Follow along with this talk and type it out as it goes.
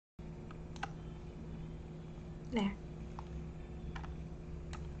There.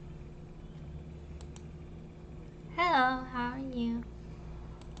 Hello, how are you?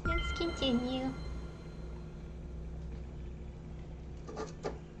 Let's continue.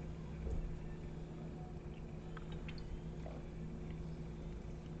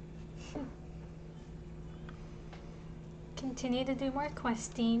 Continue to do more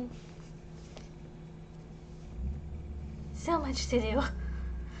questing. So much to do.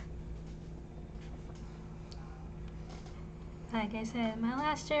 Like I said, my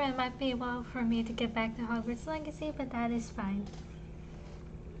last year it might be a while for me to get back to Hogwarts Legacy, but that is fine.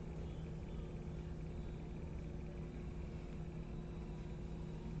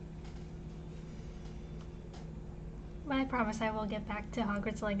 But I promise I will get back to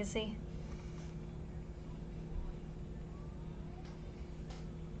Hogwarts Legacy.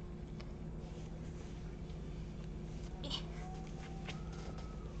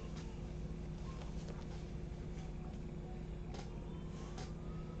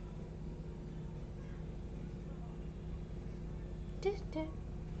 Just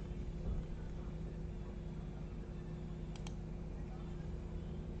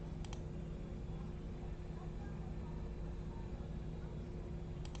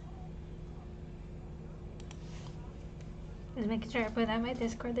making sure I put out my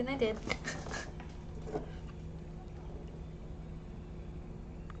Discord, and I did.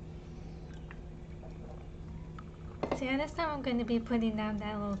 So yeah, this time I'm going to be putting down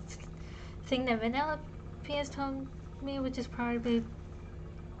that little thing that Vanilla PS told me, which is probably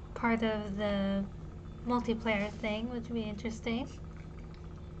part of the multiplayer thing, which would be interesting.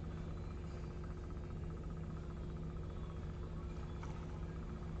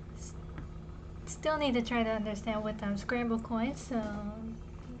 Still need to try to understand what scramble coins, so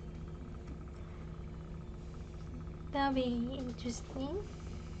that'll be interesting.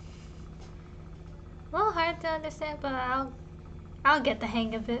 A little hard to understand, but I'll get the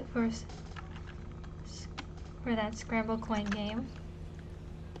hang of it for that scramble coin game.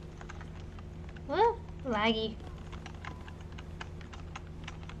 Woo, laggy.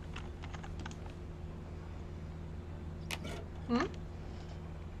 Hmm?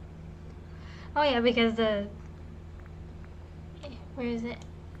 Oh yeah, because where is it?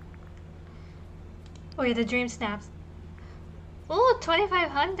 Oh yeah, the dream snaps. Ooh,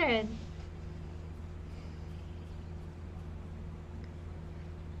 2,500.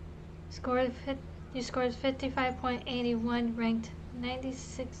 You scored 55.81, ranked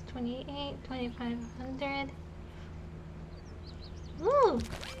 96.28, 2,500. Ooh,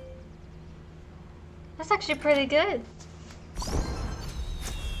 that's actually pretty good.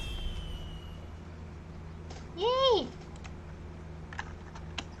 Yay!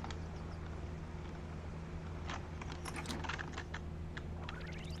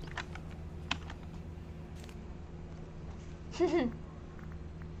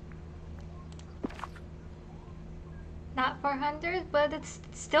 Not 400, but it's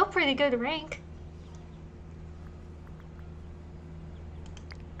still pretty good rank.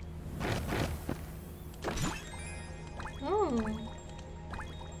 Ooh.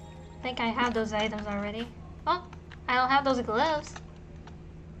 I think I have those items already. Oh, I don't have those gloves.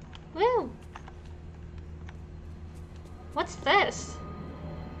 Woo! What's this?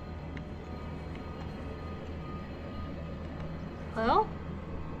 Hello?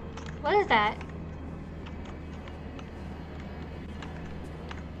 What is that?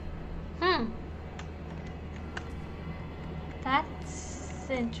 That's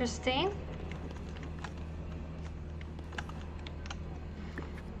interesting.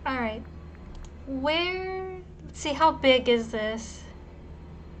 Alright. Let's see, how big is this?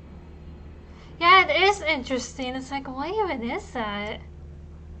 Yeah, it is interesting. It's like, what even is that?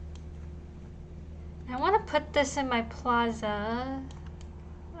 I want to put this in my plaza.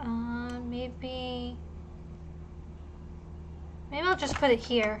 Maybe I'll just put it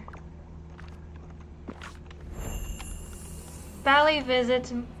here. Valley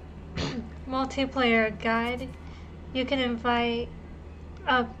Visits multiplayer guide. You can invite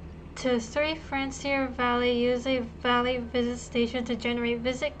up to 3 friends to your valley. Use a valley visit station to generate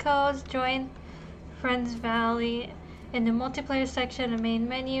visit codes. Join Friends Valley in the multiplayer section of the main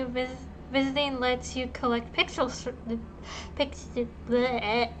menu. Visiting lets you collect I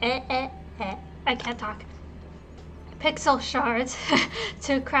can't talk. Pixel shards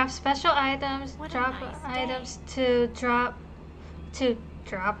to craft special items. Drop items to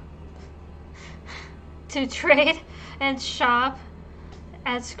trade and shop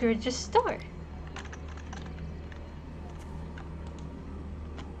at Scrooge's store.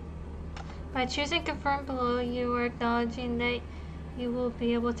 By choosing confirm below, you are acknowledging that You will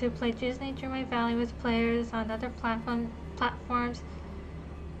be able to play Disney Dreamlight Valley with players on other platforms.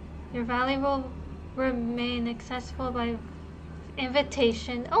 Your valley will remain accessible by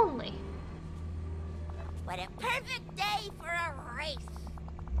invitation only. What a perfect day for a race!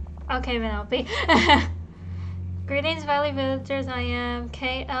 Okay, Vanellope. Greetings, Valley Villagers. I am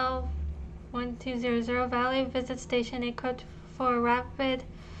KL1200 Valley Visit Station, equipped for rapid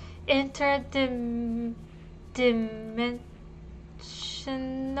interdimensional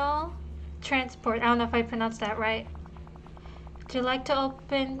transport. I don't know if I pronounced that right. Would you like to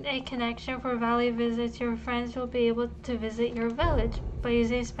open a connection for Valley visits? Your friends will be able to visit your village by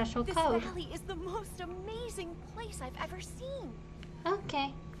using a special code. This valley is the most amazing place I've ever seen.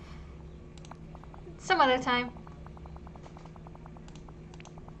 Okay. Some other time.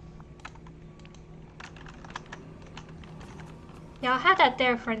 Yeah, I'll have that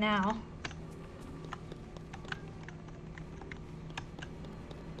there for now.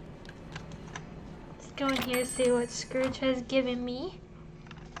 Let's go in here and see what Scrooge has given me.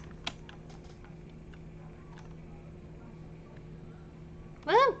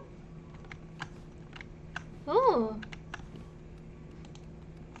 Woo! Ooh.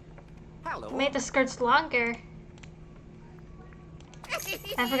 Hello. Made the skirts longer.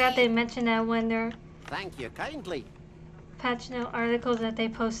 I forgot they mentioned that when they're Thank you kindly. patch note articles that they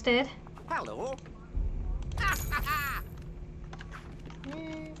posted. Hello.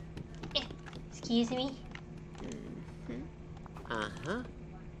 Excuse me. Uh-huh.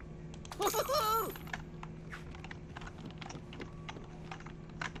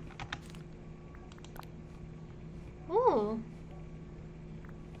 Ooh.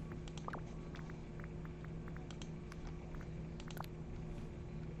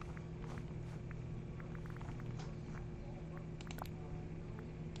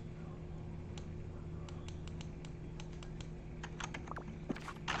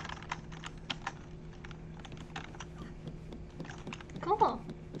 Cool.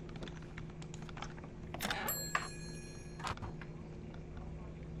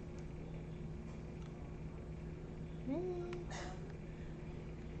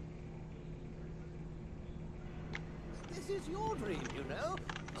 This is your dream, you know.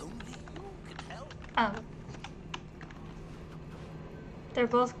 Only you can help. They're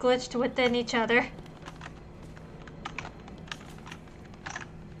both glitched within each other.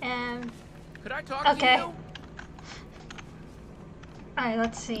 And Could I talk okay. to you? Alright,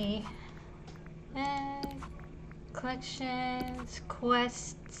 let's see. Collections,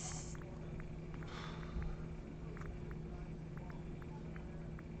 quests.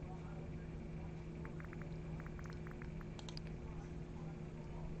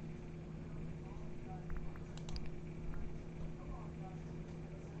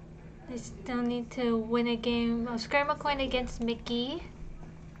 I still need to win a game of Scramble Coin against Mickey.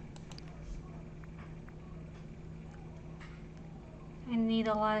 I need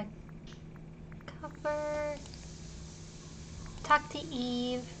a lot of copper. Talk to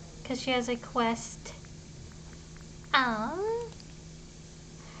Eve, because she has a quest.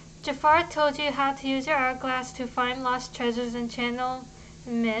 Jafar told you how to use your hourglass to find lost treasures and channel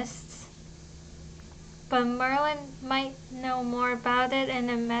mists. But Merlin might know more about it and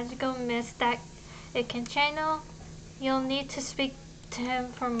the magical mist that it can channel. You'll need to speak to him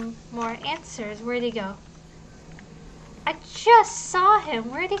for more answers. Where'd he go? I just saw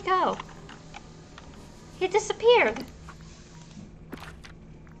him. Where'd he go? He disappeared.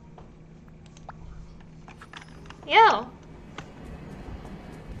 Yo.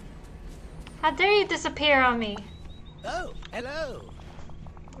 How dare you disappear on me? Oh, hello.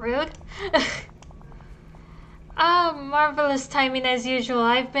 Rude. Marvelous timing as usual.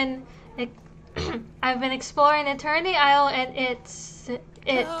 I've been exploring Eternity Isle and it's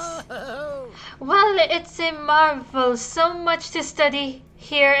Oh. well, it's a marvel. So much to study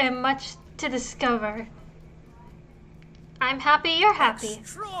here and much to discover. I'm happy you're happy.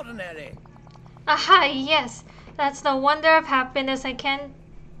 Extraordinary. Aha, yes. That's the wonder of happiness. I can't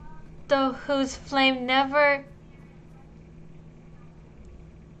though whose flame never,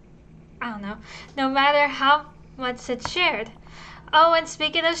 I don't know, no matter how much it's shared. Oh, and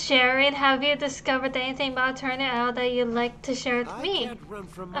speaking of sharing, have you discovered anything about Eternity Isle that you'd like to share with me? I can't run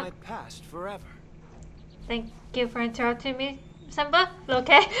from my past forever. Thank you for interrupting me, Simba.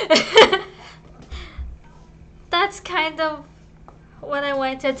 Okay. That's kind of what I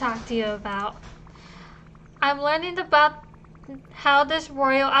wanted to talk to you about. I'm learning about how this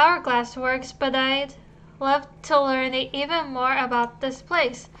royal hourglass works, but I'd love to learn even more about this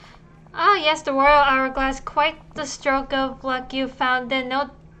place. Ah, yes, the royal hourglass, quite the stroke of luck you found, and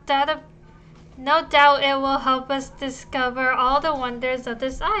No doubt it will help us discover all the wonders of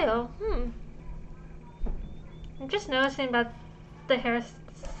this isle. I'm just noticing about the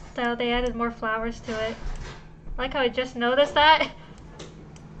hairstyle. They added more flowers to it. I like how I just noticed that.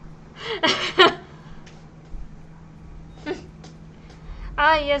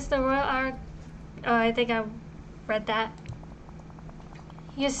 Ah, yes, the royal hour. Oh, I think I read that.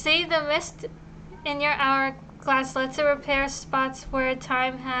 You see, the mist in your hourglass lets it repair spots where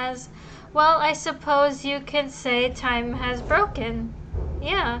time has. Well, I suppose you can say time has broken.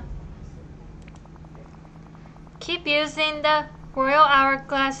 Yeah. Keep using the royal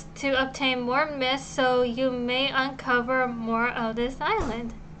hourglass to obtain more mist so you may uncover more of this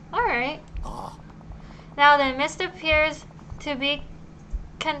island. Alright. Now the mist appears to be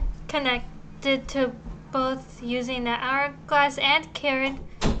connected to both using the hourglass and carried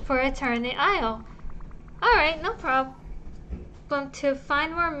for a turn in the isle. Alright, no problem. To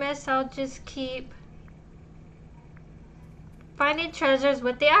find more mist, I'll just keep finding treasures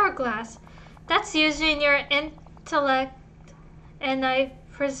with the hourglass. That's using your intellect, and I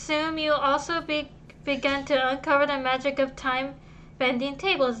presume you also begun to uncover the magic of time-bending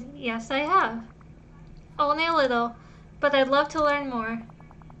tables. Yes, I have. Only a little, but I'd love to learn more.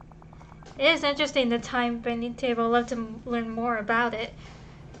 It is interesting, the time-bending table. I'd love to learn more about it.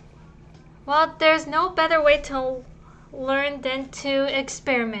 Well, there's no better way to learn than to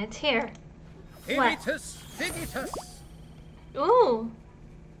experiment. Here. What? Figitus. Ooh.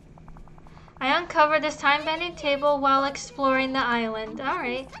 I uncovered this time-bending table while exploring the island.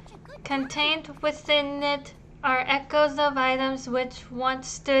 Alright. Contained within it are echoes of items which once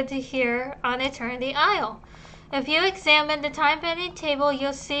stood here on Eternity Isle. If you examine the time-bending table,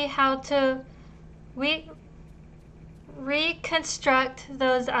 you'll see how to reconstruct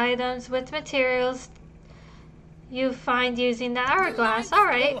those items with materials you find using the hourglass.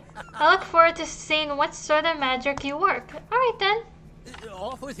 Alright. I look forward to seeing what sort of magic you work. Alright then.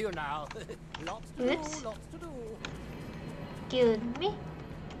 Off with you now. Lots to Oops. do, lots to do. Excuse me.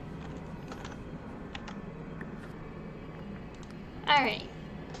 Alright.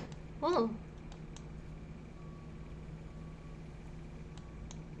 Ooh.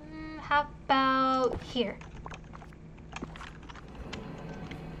 How about here?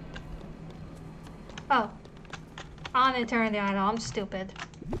 Oh. On Eternity Idol. I'm stupid.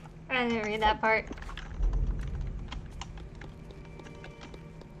 I didn't read that part.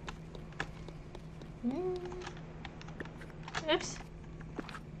 Oops.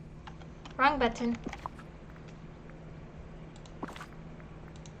 Wrong button.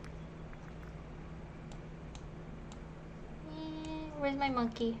 Where's my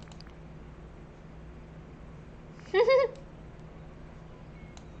monkey?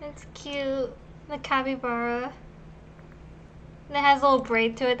 It's cute. The capybara. And it has a little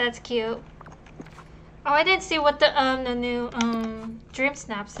braid to it. That's cute. Oh, I didn't see what the new Dream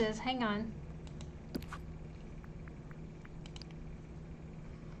Snaps is. Hang on.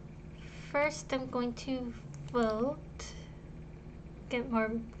 First, I'm going to vote.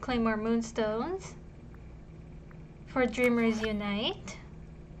 Claim more moonstones for Dreamers Unite.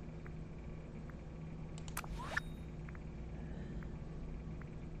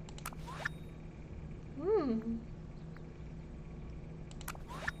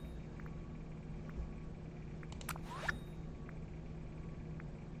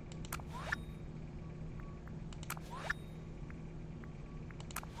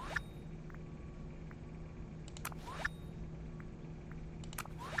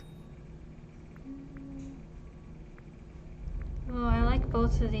 Oh, I like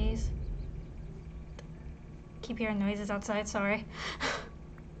both of these. Keep hearing noises outside, sorry.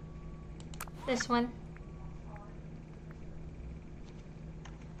 This one.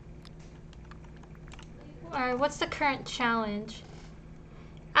 Alright, what's the current challenge?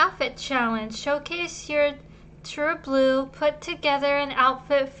 Outfit challenge. Showcase your true blue. Put together an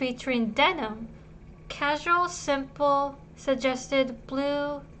outfit featuring denim. Casual, simple, suggested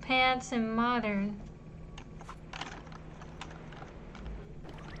blue pants, and modern.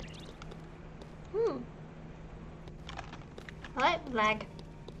 What? Lag.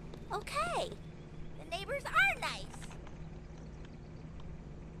 Okay. The neighbors are nice.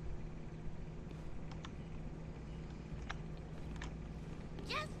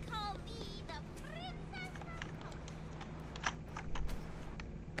 Just call me the princess.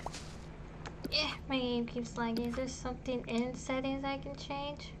 Yeah, my game keeps lagging. Is there something in settings I can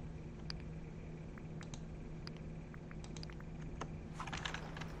change?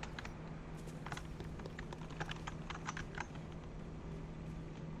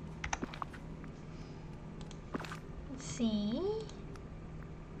 Let's see.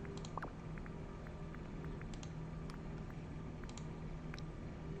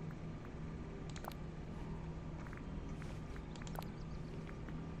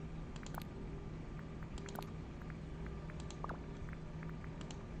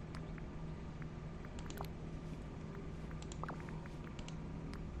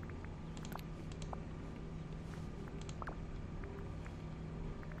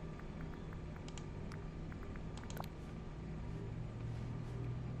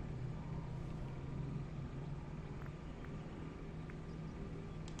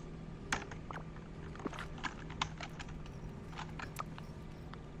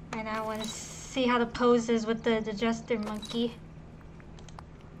 I want to see how the pose is with the jester monkey.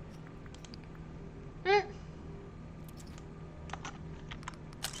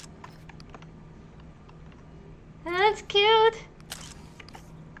 That's cute.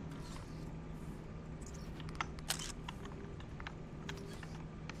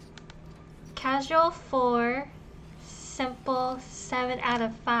 Casual 4, simple 7 out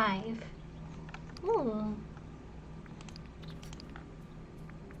of 5. Ooh.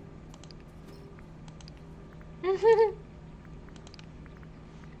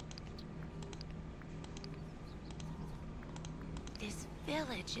 This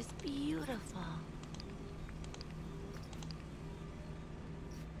village is beautiful.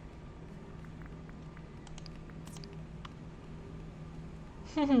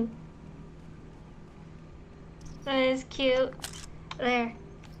 That is cute. There.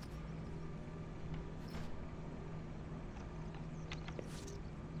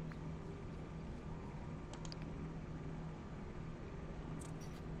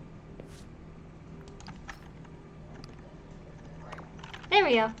 There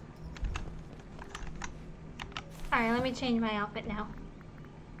we go. Alright, let me change my outfit now.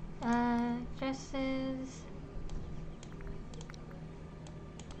 Dresses.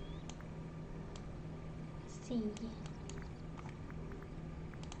 Let's see.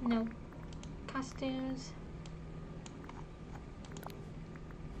 No. Costumes.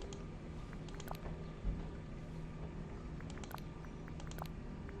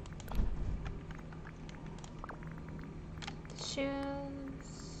 Shoes.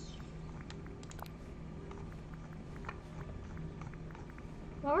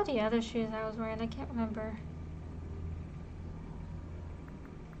 What were the other shoes I was wearing? I can't remember.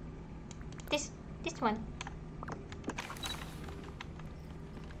 This one.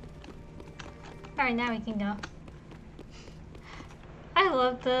 Alright, now we can go. I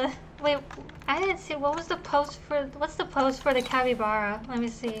love the... Wait, I didn't see... What was the pose for... What's the pose for the capybara? Let me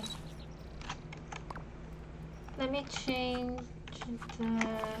see. Let me change the...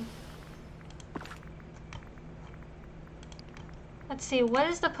 Let's see, what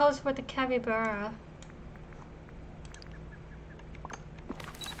is the pose for the capybara?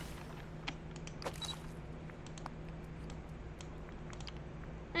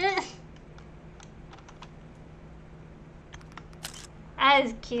 That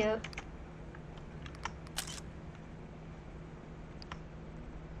is cute.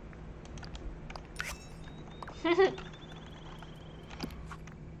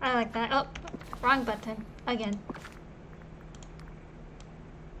 I like that. Oh, wrong button. Again.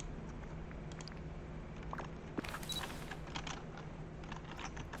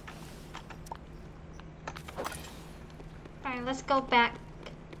 Alright, let's go back.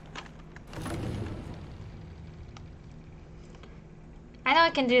 I know I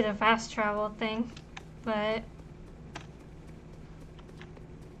can do the fast travel thing, but...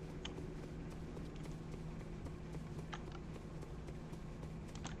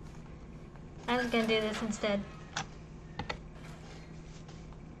 I'm just gonna do this instead.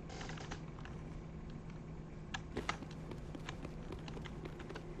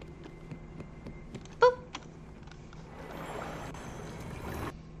 Boop!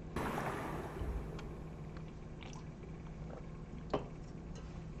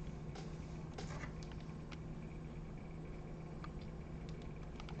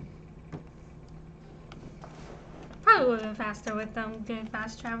 Probably would have been faster with them doing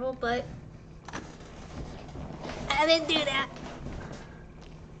fast travel, but I didn't do that.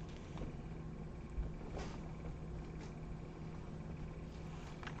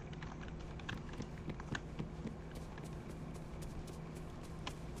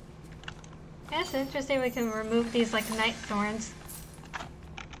 It's interesting we can remove these like night thorns.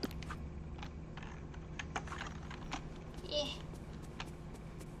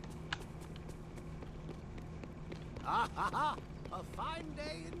 Ah ha ha! A fine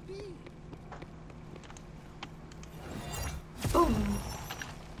day indeed. Boom!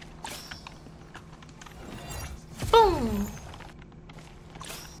 Boom!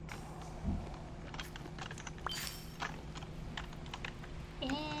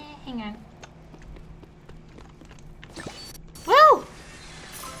 Hang on. Woo!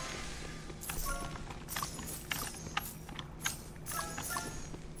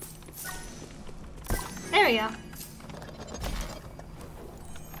 There we go.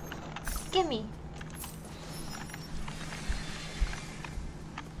 Gimme.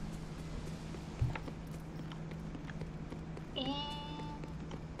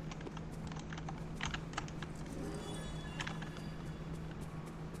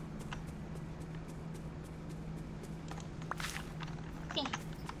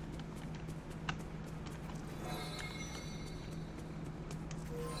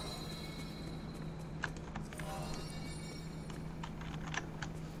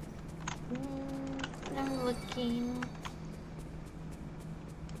 thinking.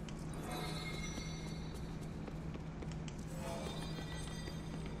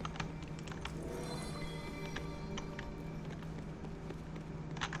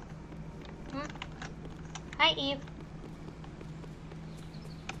 Hi, Eve.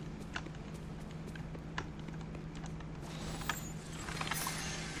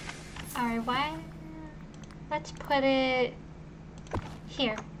 Alright, why? Let's put it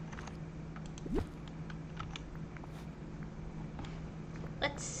here.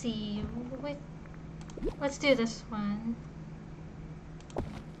 Let's see. Let's do this one.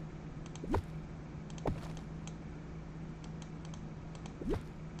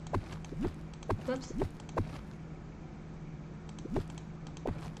 Whoops.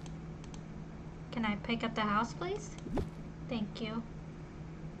 Can I pick up the house, please? Thank you.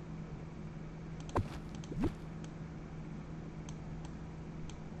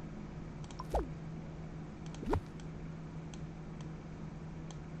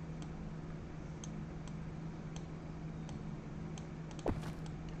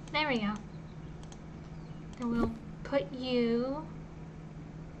 There we go. And we'll put you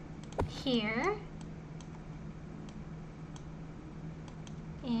here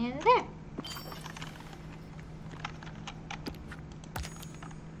and there.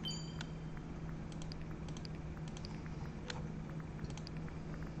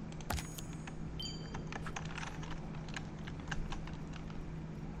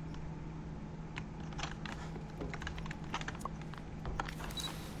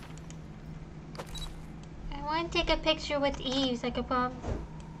 I want to take a picture with Eve so I can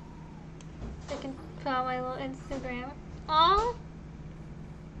put on my little Instagram. Aww.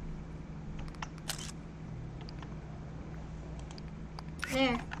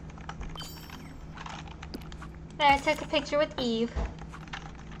 There. There, I took a picture with Eve.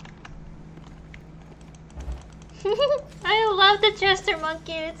 I love the Chester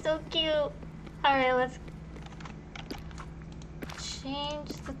monkey, it's so cute. Alright, let's change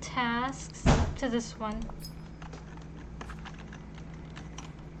the tasks to this one.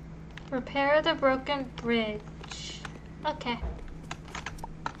 Repair the broken bridge. Okay.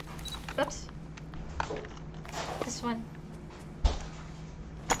 Oops. This one.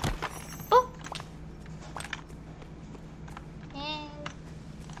 Oh! And...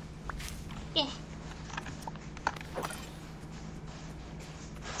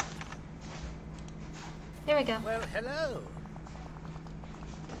 There we go. Well, hello.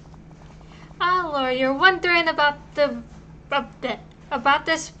 Oh Lord, you're wondering about about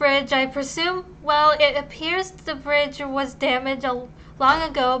this bridge, I presume? Well, it appears the bridge was damaged long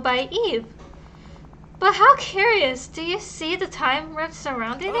ago by Eve. But how curious, do you see the time rift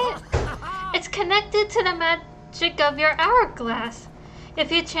surrounding it? It's connected to the magic of your hourglass. If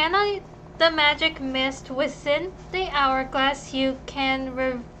you channel the magic mist within the hourglass, you can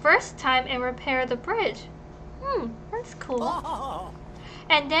reverse time and repair the bridge. That's cool.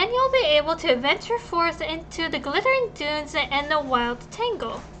 And then you'll be able to venture forth into the glittering dunes and the wild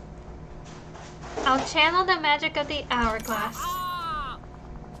tangle. I'll channel the magic of the hourglass.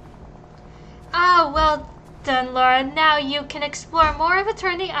 Ah, well done, Laura. Now you can explore more of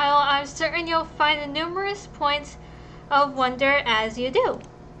Eternity Isle. I'm certain you'll find numerous points of wonder as you do.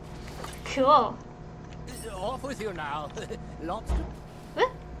 Cool. Off with you now. Lots to...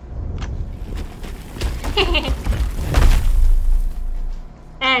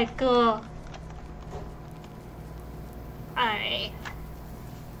 Hey, cool. Alright.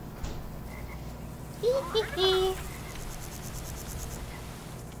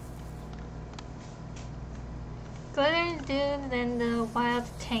 Glittering Dunes and the Wild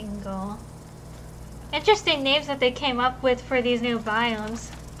Tangle. Interesting names that they came up with for these new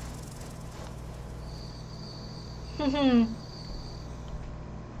biomes. The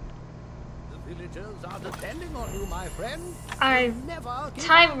villagers are depending on you, my friend. Alright,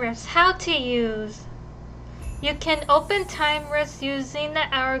 time rifts. How to use. You can open time rifts using the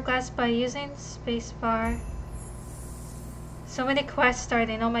hourglass by using spacebar. So many quests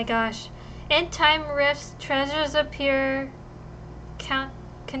starting, oh my gosh. In time rifts, treasures appear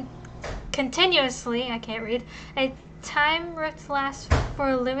continuously. I can't read. A time rift lasts for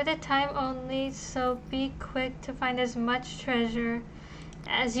a limited time only, so be quick to find as much treasure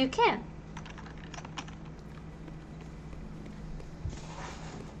as you can.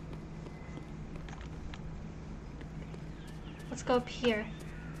 Let's go up here.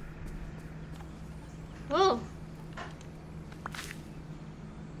 Whoa.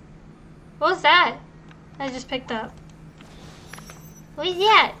 What was that? I just picked up. What is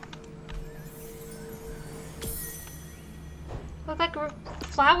that? Look like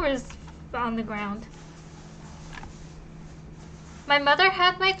flowers on the ground. My mother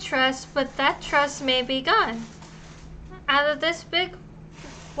had my trust, but that trust may be gone. Out of this big,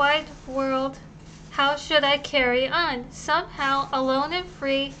 wide world, how should I carry on? Somehow, alone and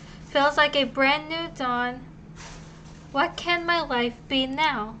free, feels like a brand new dawn. What can my life be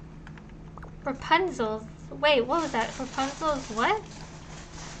now? Rapunzel's. Wait, what was that? Rapunzel's what?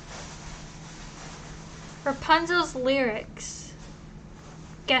 Rapunzel's lyrics.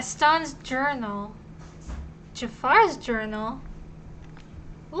 Gaston's journal. Jafar's journal.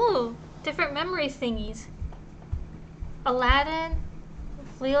 Ooh, different memory thingies. Aladdin,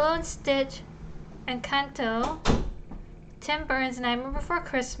 Lilo and Stitch, Encanto, Tim Burns' Nightmare Before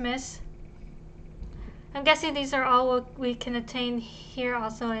Christmas. I'm guessing these are all what we can obtain here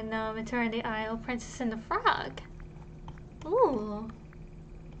also in Eternity Isle. Princess and the Frog. Ooh.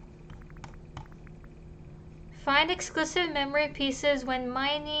 Find exclusive memory pieces when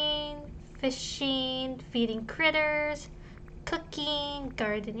mining, fishing, feeding critters, cooking,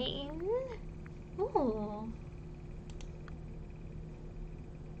 gardening. Ooh.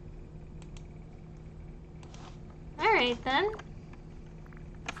 Alright then.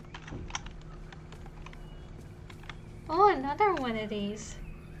 Oh, another one of these.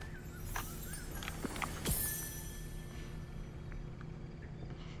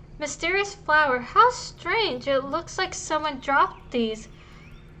 Mysterious flower. How strange. It looks like someone dropped these.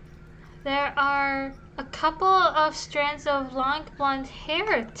 There are a couple of strands of long blonde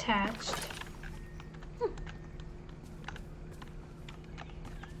hair attached.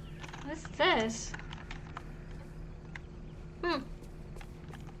 What's this?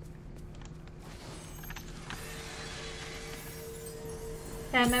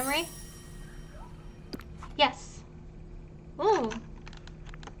 That memory? Yes. Ooh.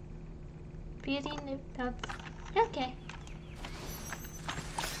 Beauty that's okay.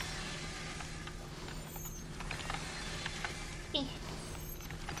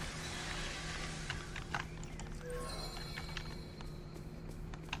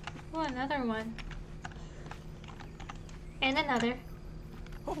 Oh, another one. And another.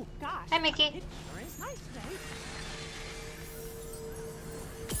 Oh gosh. Hi, Mickey. It sure is nice today.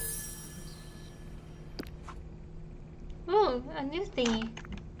 Ooh, a new thingy.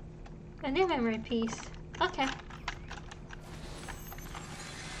 A new memory piece. Okay.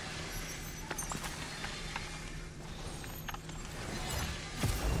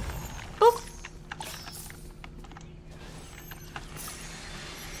 Boop.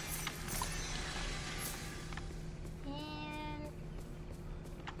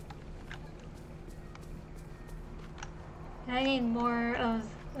 And I need more of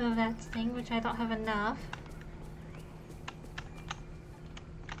that thing, which I don't have enough.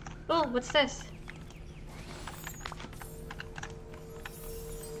 Oh, what's this?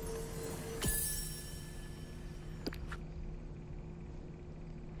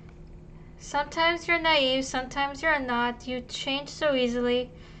 Sometimes you're naive, sometimes you're not. You change so easily.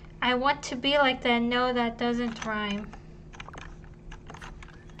 I want to be like that. No, that doesn't rhyme.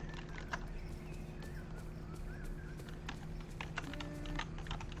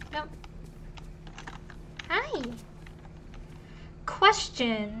 Nope. Hi.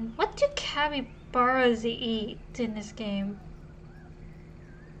 Question. What do capybaras eat in this game?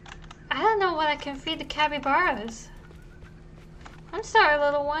 I don't know what I can feed the capybaras. I'm sorry,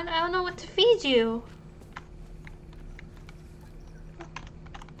 little one. I don't know what to feed you.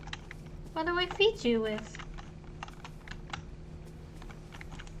 What do I feed you with?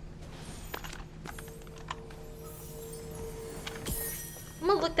 I'm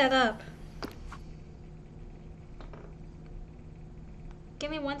gonna look that up. Give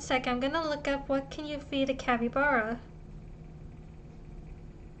me 1 second. I'm gonna look up what can you feed a capybara.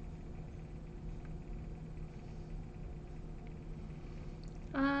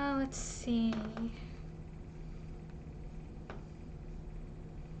 Let's see.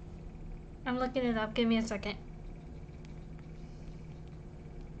 I'm looking it up. Give me a second.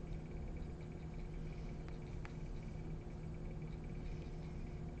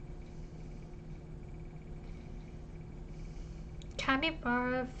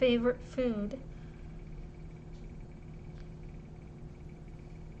 Capybara favorite food.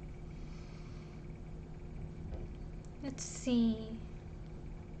 Let's see.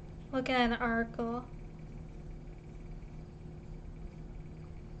 Looking at an article.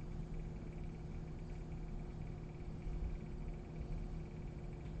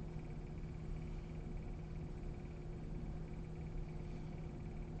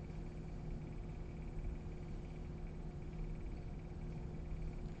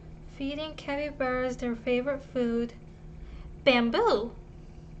 Feeding capybaras their favorite food. Bamboo.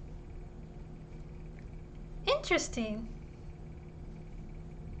 Interesting.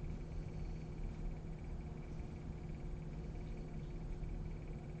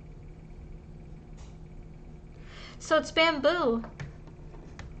 So it's bamboo.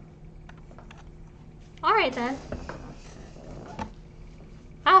 Alright then.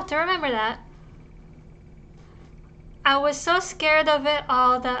 I'll have to remember that. I was so scared of it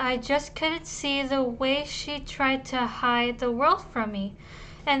all that I just couldn't see the way she tried to hide the world from me.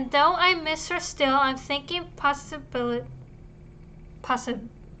 And though I miss her still, I'm thinking possibly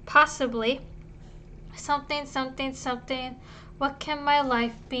something. What can my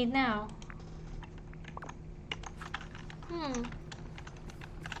life be now?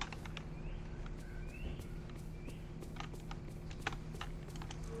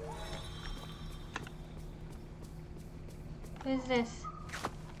 What is this?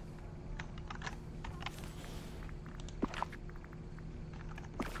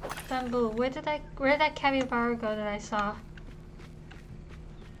 Bamboo. Where did that capybara go that I saw?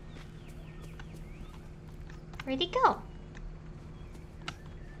 Where'd he go?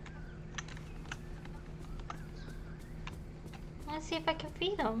 Let's see if I can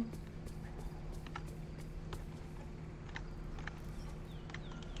feed him.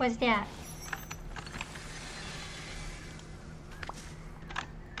 What's that?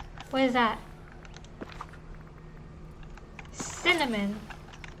 What is that? Cinnamon.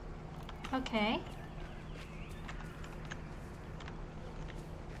 Okay.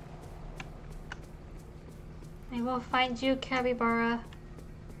 I will find you, capybara.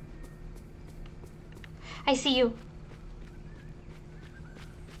 I see you.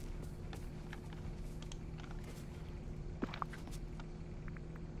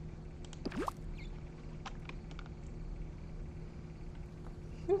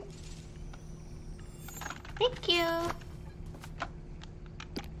 Thank you.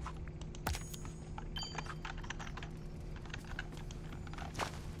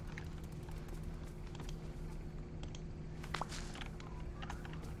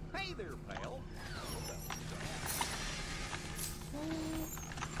 Hey there, pal.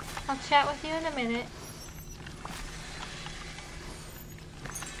 I'll chat with you in a minute.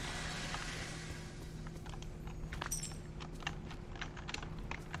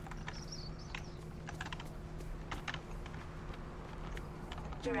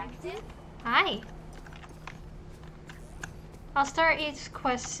 Directive? Hi. I'll start each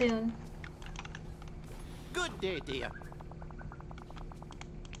quest soon. Good day, dear.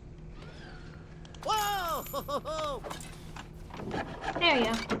 Whoa! There you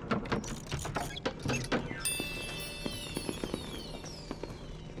go.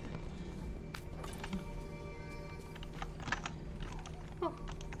 Oh.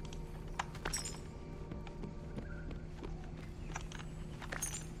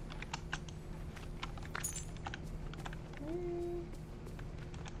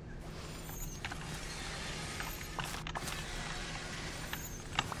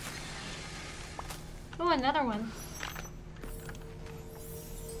 Oh, another one.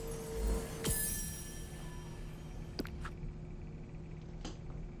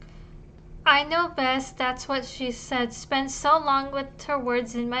 I know best, that's what she said. Spent so long with her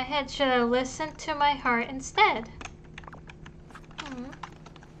words in my head. Should I listen to my heart instead? Boom.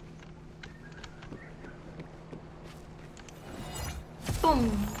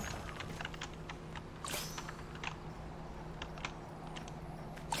 Boom.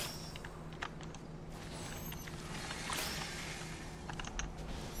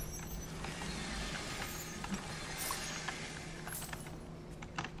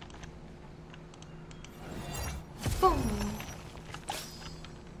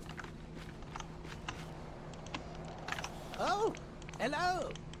 Oh, hello.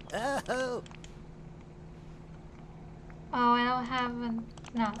 Oh. Oh, I don't have an...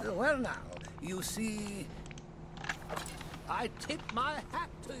 No. Well, now, you see, I tip my hat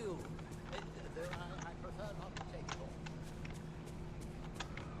to you. Though I prefer not to take it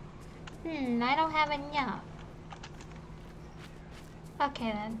off. I don't have enough.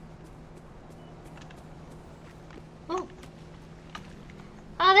 Okay then. Ooh.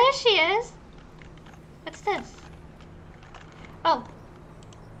 Oh, there she is. What's this? Oh,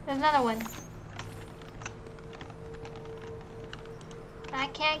 there's another one. I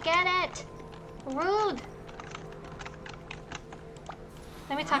can't get it. Rude.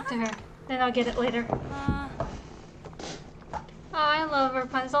 Let me talk to her. Then I'll get it later. Oh, I love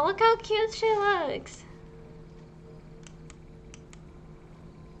Rapunzel. Look how cute she looks.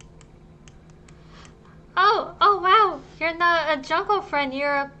 Oh wow. You're not a jungle friend.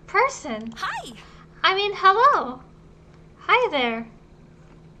 You're a person. Hi! I mean, hello. Hi there.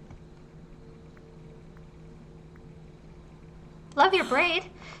 Love your braid.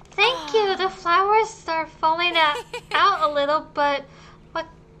 Thank you. The flowers are falling out a little, but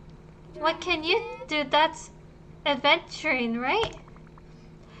what can you do? That's adventuring, right?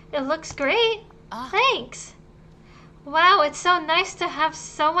 It looks great. Thanks. Wow, it's so nice to have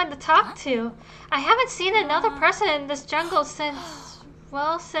someone to talk to. I haven't seen another person in this jungle since,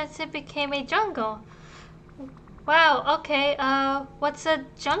 well, since it became a jungle. Wow, okay, what's a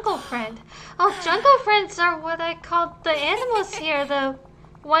jungle friend? Oh, jungle friends are what I call the animals here, the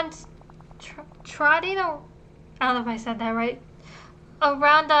ones trotting around, I don't know if I said that right,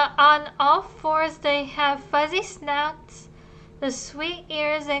 around on all fours. They have fuzzy snouts, the sweet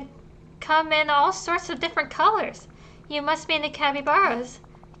ears, and come in all sorts of different colors. You must be in the capybaras.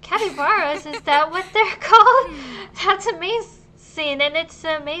 Capybaras, is that what they're called? That's amazing, and it's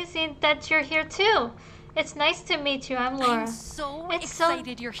amazing that you're here too. It's nice to meet you. I'm Laura. I'm so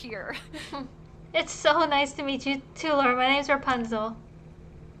excited you're here. It's so nice to meet you too, Laura. My name's Rapunzel.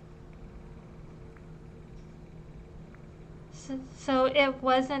 So it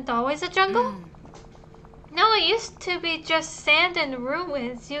wasn't always a jungle? No, it used to be just sand and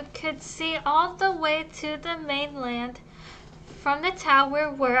ruins. You could see all the way to the mainland from the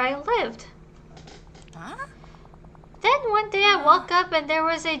tower where I lived. Huh? Then one day I woke up and there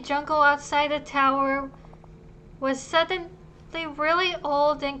was a jungle outside the tower. Was suddenly really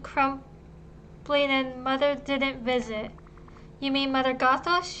old and crumbling, and Mother didn't visit. You mean Mother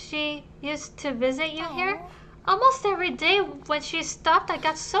Gothel? She used to visit you here? Almost every day. When she stopped, I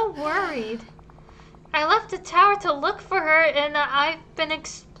got so worried. I left the tower to look for her, and I've been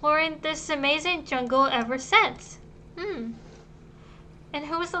exploring this amazing jungle ever since. And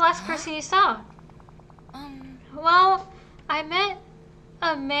who was the last person you saw? Well, I met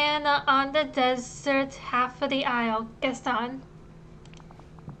a man on the desert half of the isle. Gaston.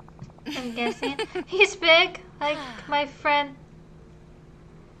 I'm guessing. He's big, like my friend.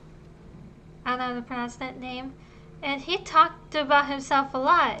 I don't know how to pronounce that name. And he talked about himself a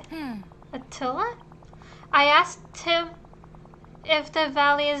lot. Attila? I asked him if the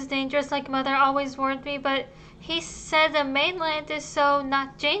valley is dangerous like Mother always warned me, but he said the mainland is so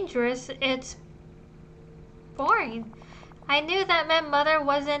not dangerous, it's boring. I knew that meant Mother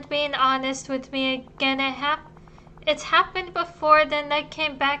wasn't being honest with me again. It's happened before. Then I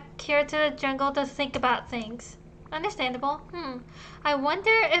came back here to the jungle to think about things. Understandable. I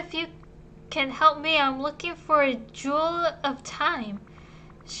wonder if you can help me. I'm looking for a jewel of time.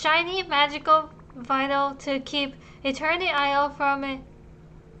 Shiny, magical, vital to keep Eternity Isle from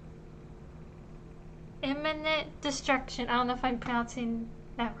imminent destruction. I don't know if I'm pronouncing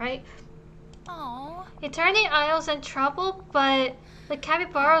that right. Eternity Isle's in trouble, but the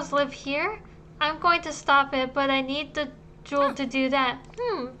capybaras live here. I'm going to stop it, but I need the jewel to do that.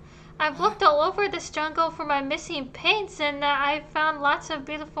 I've looked all over this jungle for my missing paints, and I found lots of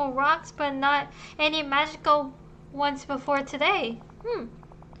beautiful rocks, but not any magical ones before today.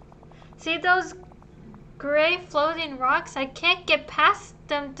 See those gray floating rocks? I can't get past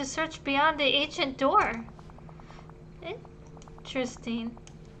them to search beyond the ancient door. Interesting.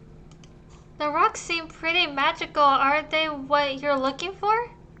 The rocks seem pretty magical. Are they what you're looking for?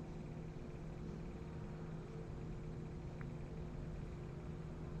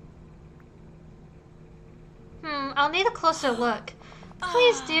 I'll need a closer look.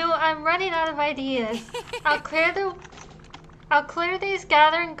 Please do. I'm running out of ideas. I'll clear these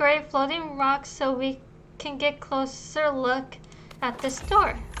gathering gray floating rocks so we can get closer look at this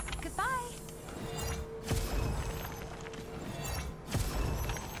door. Goodbye.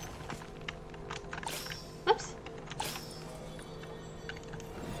 Oops.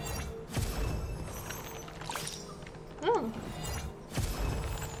 Ooh.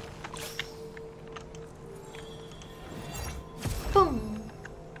 Boom.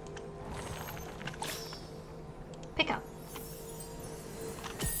 Pick up.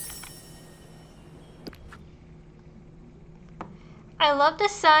 I love the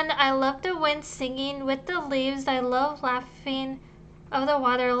sun. I love the wind singing with the leaves. I love laughing of the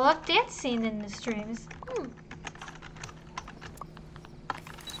water. I love dancing in the streams.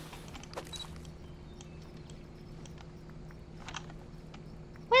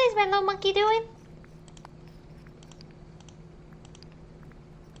 What is my little monkey doing?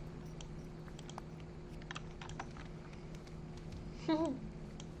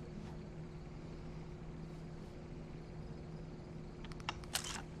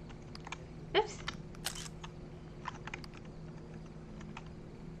 Oops.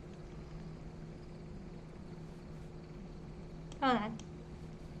 Hold on.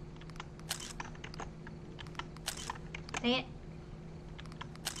 Dang it.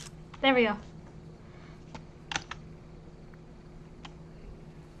 There we go.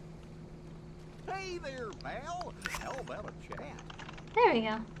 Hey there, pal. How about a chat? There we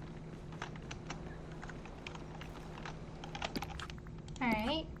go.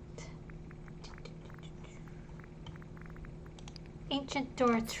 Alright. Ancient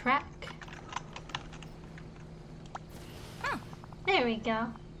door track. There we go.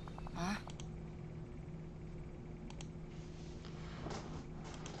 Huh?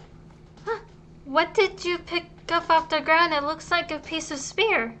 Huh. What did you pick up off the ground? It looks like a piece of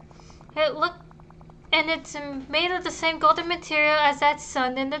spear. It's made of the same golden material as that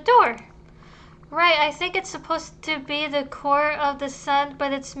sun in the door. Right, I think it's supposed to be the core of the sun,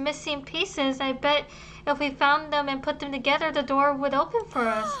 but it's missing pieces. I bet if we found them and put them together, the door would open for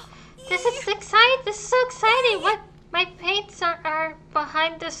us. This is exciting. This is so exciting. What? My paints are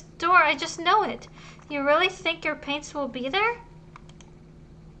behind this door. I just know it. You really think your paints will be there?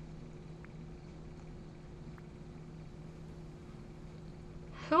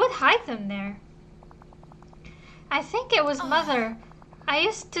 Who would hide them there? I think it was Mother. I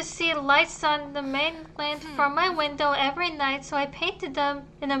used to see lights on the mainland from my window every night, so I painted them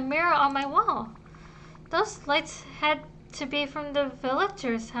in a mirror on my wall. Those lights had to be from the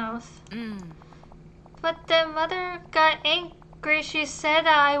villager's house. But then Mother got angry. She said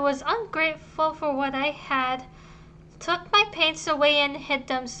I was ungrateful for what I had. Took my paints away and hid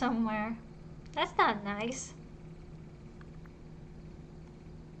them somewhere. That's not nice.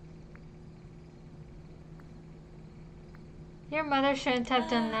 Your mother shouldn't have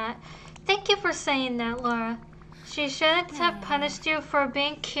done that. Thank you for saying that, Laura. She shouldn't have punished you for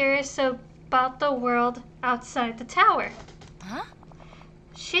being curious about the world outside the tower. Huh?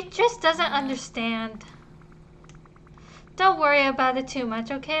 She just doesn't understand. Don't worry about it too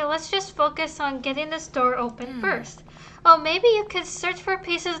much, okay? Let's just focus on getting this door open first. Oh, maybe you could search for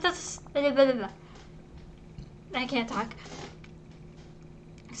pieces of I can't talk.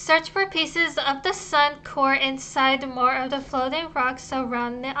 Search for pieces of the sun core inside more of the floating rocks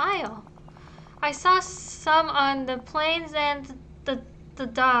around the isle. I saw some on the plains and the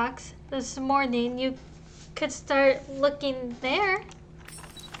docks this morning. You could start looking there.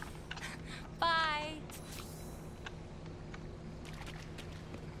 Bye.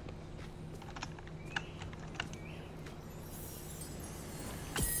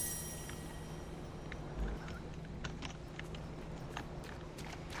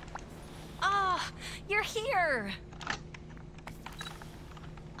 You're here!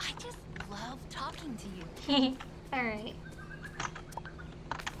 I just love talking to you. Alright.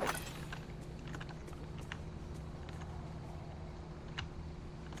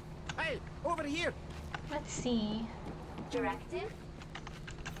 Hey, over here! Let's see. Directive?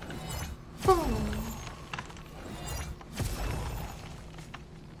 Boom.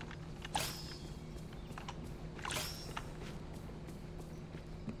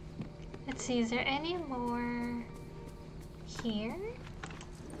 Let's see, is there any more here?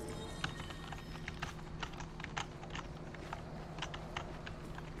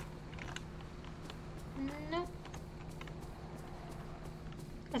 Nope.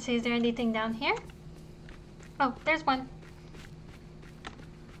 Let's see, is there anything down here? Oh, there's one.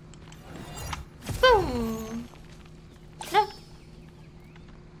 Boom! No.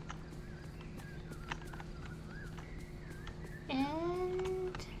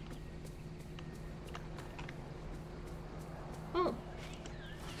 And... oh.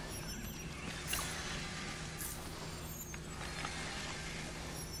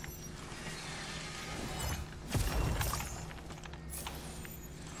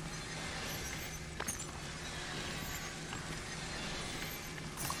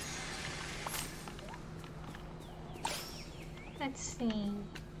 Let's see.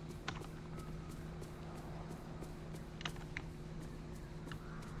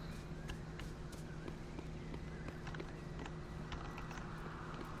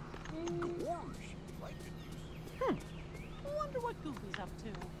 Wonder what Goofy's up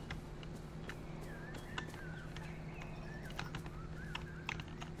to.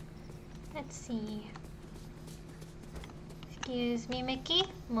 Let's see. Excuse me, Mickey.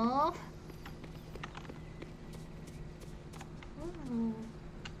 Move. Ooh.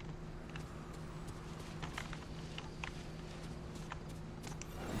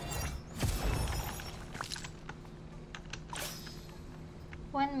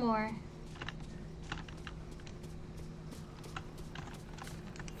 One more.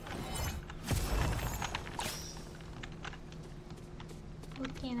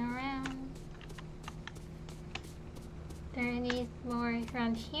 Looking around. There any more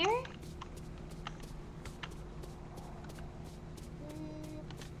around here?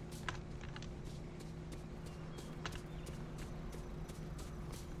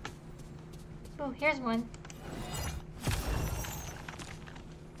 Oh, here's one.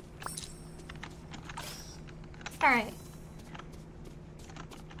 Alright.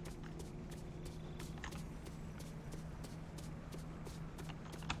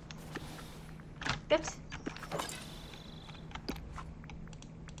 Oops.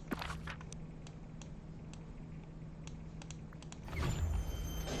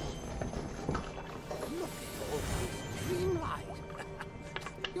 Look at all this dreamlight.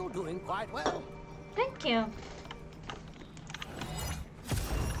 You're doing quite well. Thank you.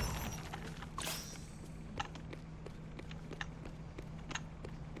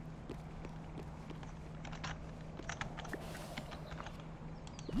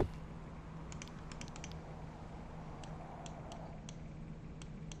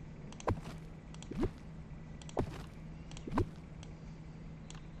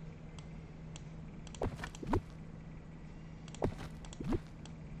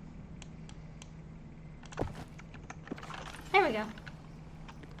 There we go.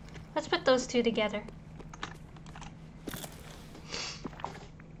 Let's put those two together.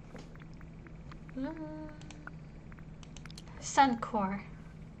 Sun core.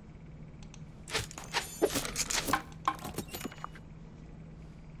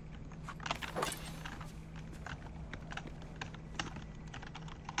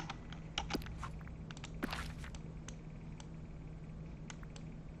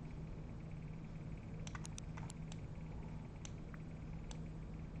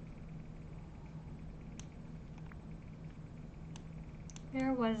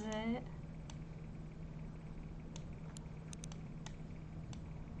 Where was it?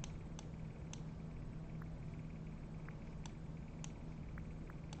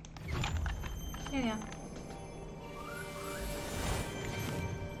 Here we go.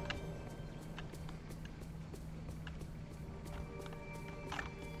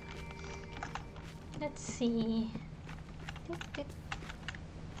 Let's see.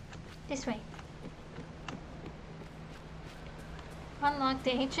 This way. Unlock the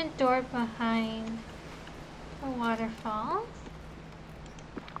ancient door behind the waterfall.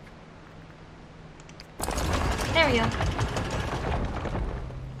 There we go.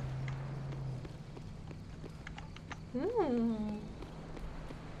 Ooh.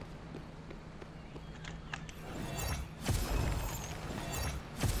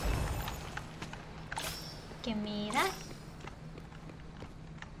 Give me that.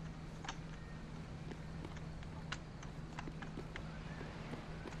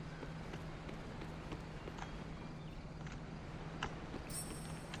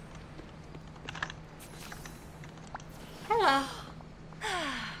 Hello.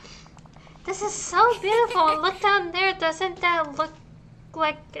 This is so beautiful. Look down there. Doesn't that look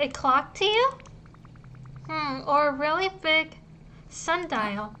like a clock to you? Or a really big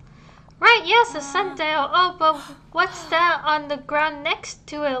sundial. Right, yes, a sundial. Oh, but what's that on the ground next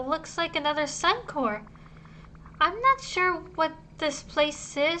to it? It looks like another sun core. I'm not sure what this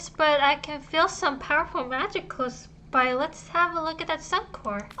place is, but I can feel some powerful magic close by. Let's have a look at that sun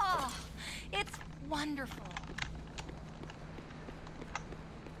core. Oh, it's wonderful.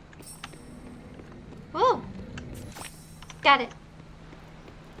 Ooh. Got it.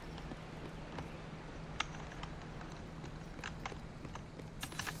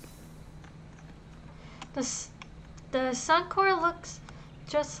 The sun core looks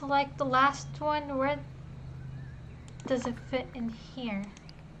just like the last one. Where does it fit in here?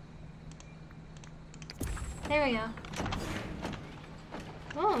 There we go.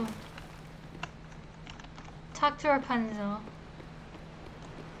 Ooh. Talk to Rapunzel.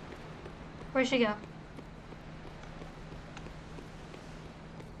 Where'd she go?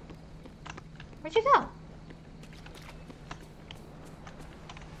 Where'd you go?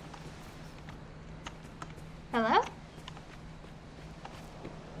 Hello?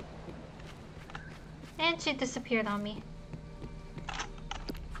 And she disappeared on me.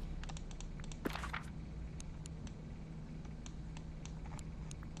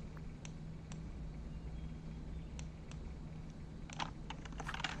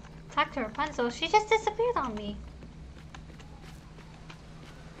 Talk to Rapunzel. She just disappeared on me.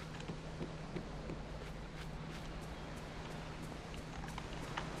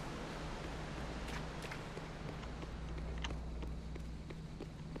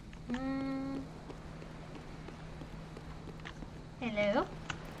 Hello?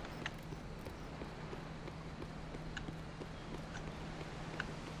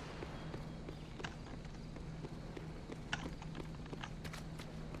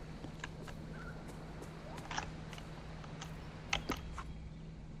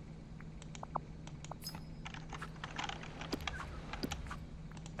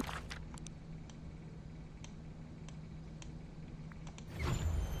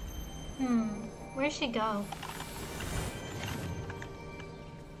 Where'd she go?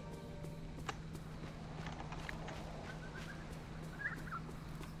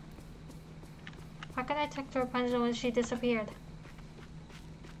 can I talk to Rapunzel when she disappeared?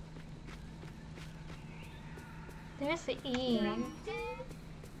 There's the E.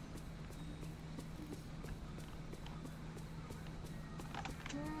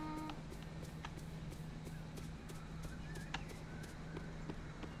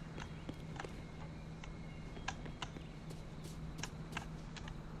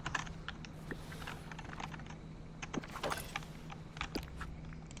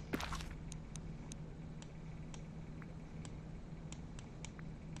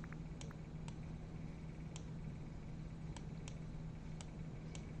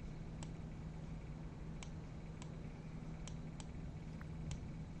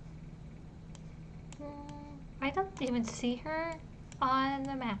 I don't even see her on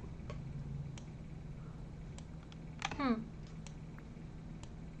the map.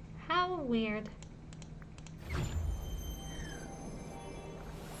 How weird.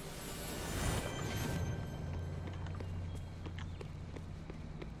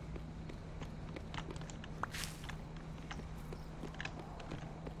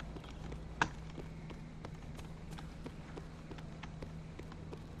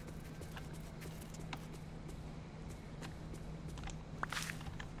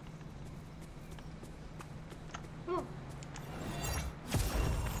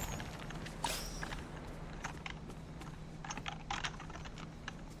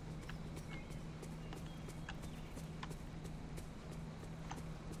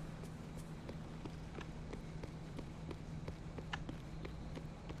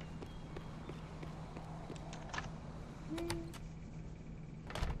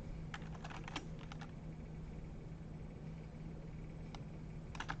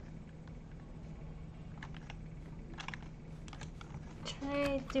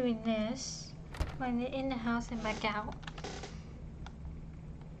 Try doing this when you're in the house and back out.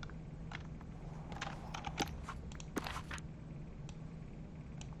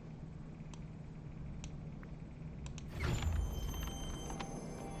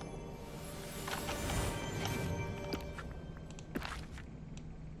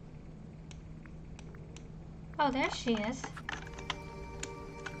 Oh, there she is.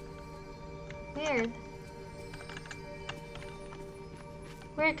 Weird.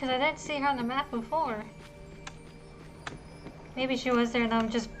 Weird, because I didn't see her on the map before. Maybe she was there and I'm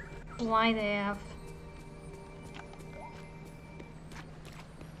just blind AF.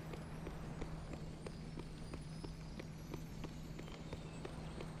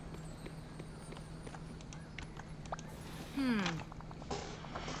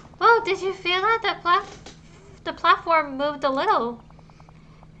 Well, did you feel that? The platform moved a little.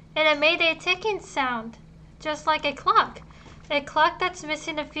 And it made a ticking sound, just like a clock. A clock that's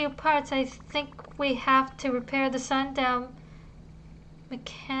missing a few parts. I think we have to repair the sundown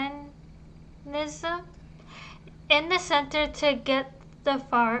mechanism in the center to get the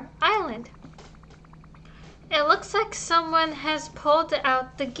far island. It looks like someone has pulled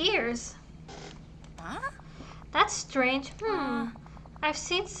out the gears. Huh? That's strange. I've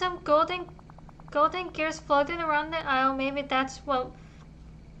seen some golden gears floating around the aisle. Maybe that's what...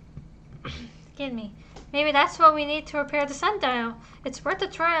 Excuse me. Maybe that's what we need to repair the sundial. It's worth a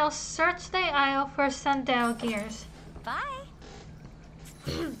trial. Search the aisle for sundial gears. Bye.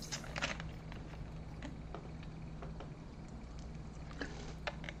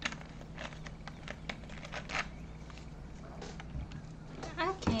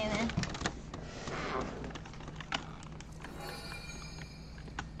 Okay then.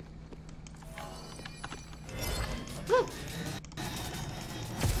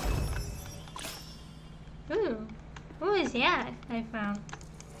 Ooh. What was that I found?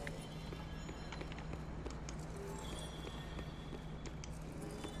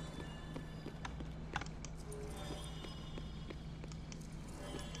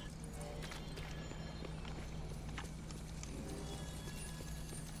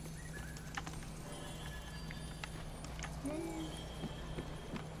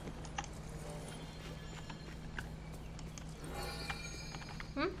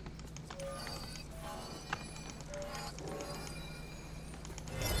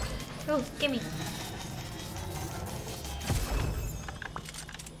 Oh, gimme.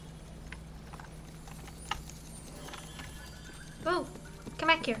 Oh, come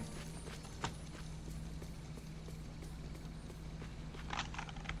back here.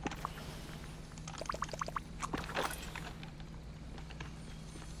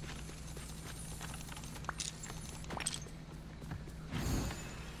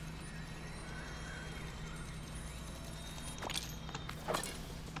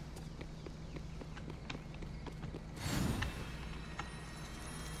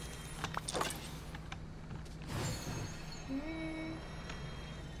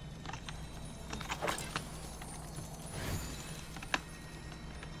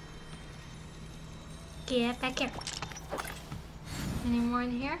 Get back here. Any more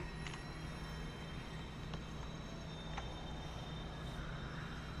in here?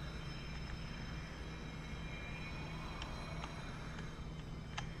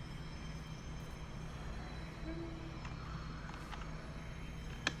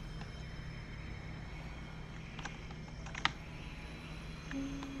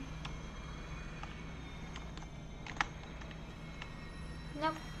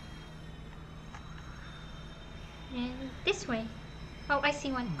 Nope. And this way. Oh, I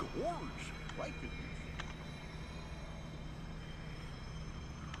see one. Gorge. Right.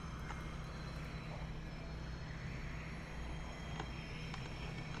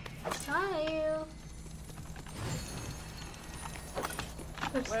 Saw you.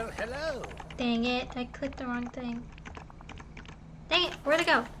 Oops. Well, hello. Dang it, I clicked the wrong thing. Dang it, where'd it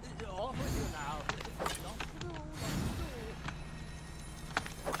go? Off with you now.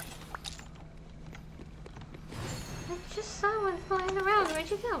 I just saw one flying around. Where'd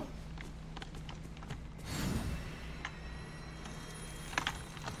you go?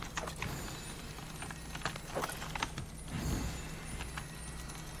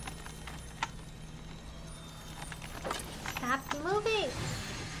 Stop moving!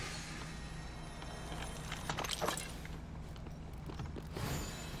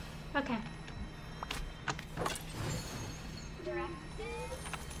 Okay.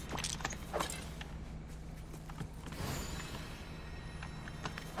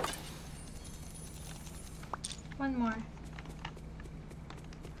 One more.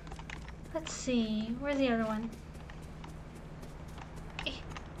 Let's see. Where's the other one? Eh.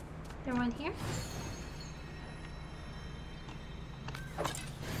 There one here?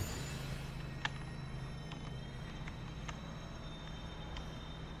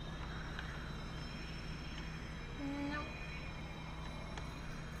 Nope.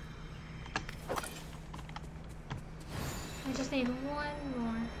 I just need one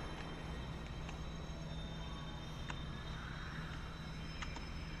more.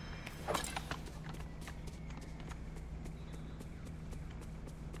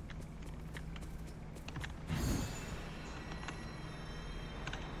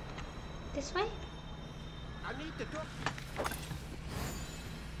 This way? I need to talk.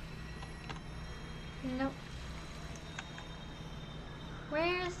 Nope.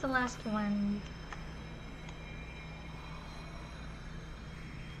 Where's the last one?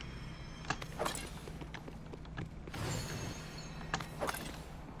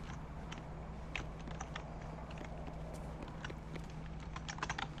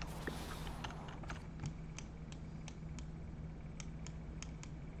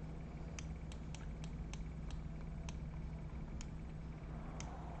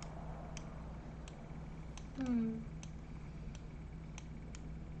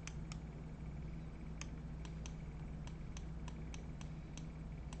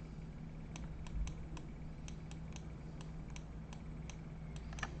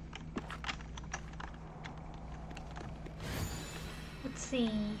 Let's see.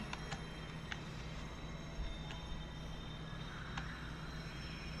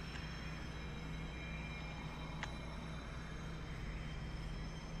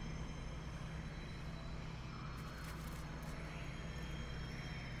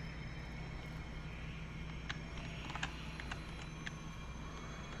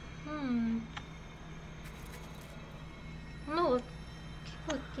 I'm gonna look, keep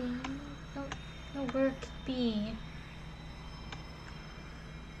looking. Don't know where it could be.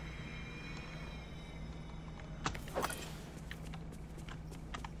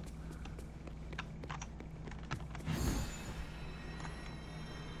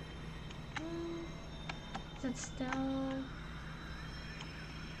 Is it still?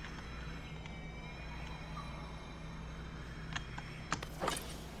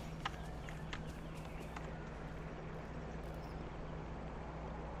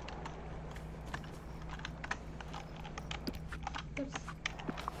 Oops.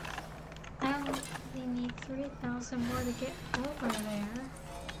 I only need 3,000 more to get over there.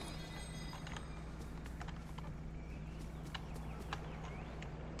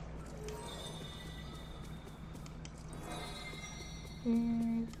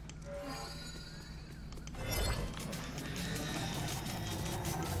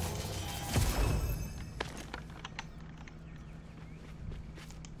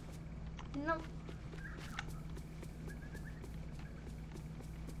 Nope.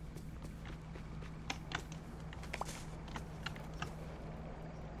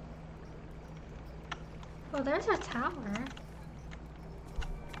 Well, there's a tower.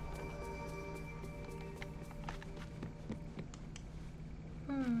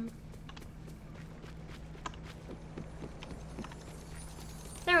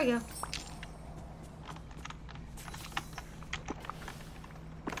 we go.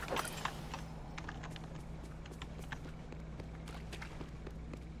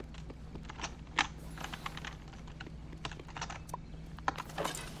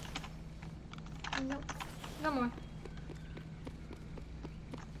 Nope. No more.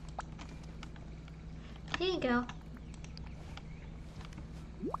 Here you go.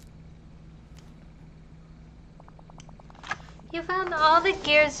 You found all the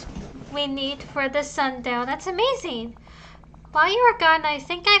gears we need for the sundial. That's amazing. While you were gone, I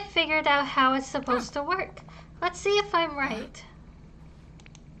think I figured out how it's supposed to work. Let's see if I'm right.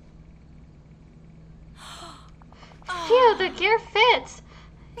 Phew, the gear fits.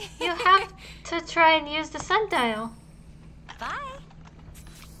 You have to try and use the sundial. Bye.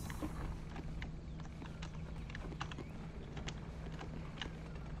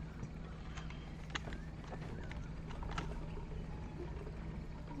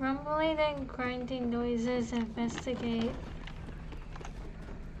 Rumbling and grinding noises. Investigate.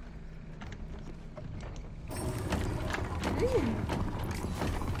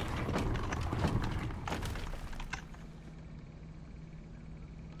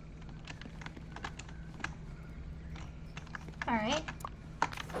 Alright.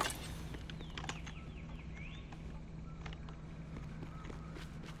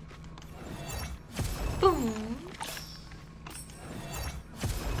 Boom.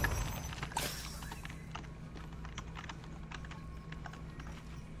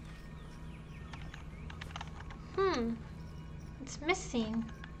 It's missing.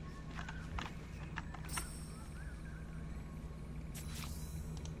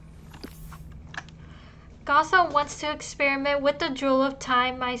 Gotham wants to experiment with the Jewel of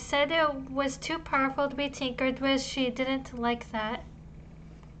Time. I said it was too powerful to be tinkered with. She didn't like that.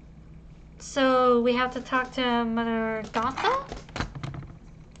 So we have to talk to Mother Gotham?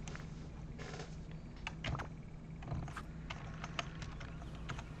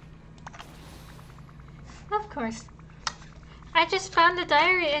 Of course. I just found a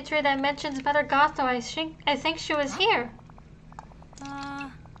diary entry that mentions Mother Gothel. I think she was here.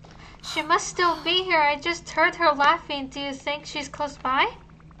 She must still be here. I just heard her laughing. Do you think she's close by?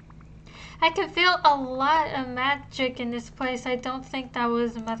 I can feel a lot of magic in this place. I don't think that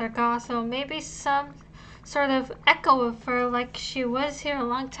was Mother Gothel. Maybe some sort of echo of her, like she was here a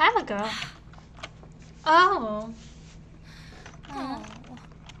long time ago. Oh. Oh.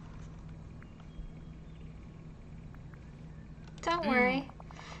 Don't worry.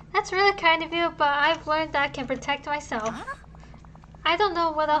 That's really kind of you, but I've learned that I can protect myself. Huh? I don't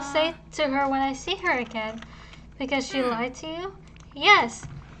know what I'll say to her when I see her again. Because she lied to you? Yes.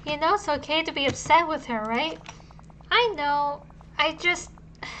 You know it's okay to be upset with her, right? I know. I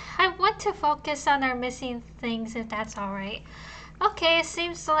want to focus on our missing things, if that's alright. Okay, it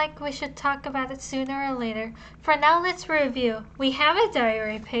seems like we should talk about it sooner or later. For now, let's review. We have a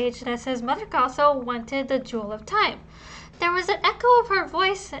diary page that says Mother Gothel wanted the Jewel of Time. There was an echo of her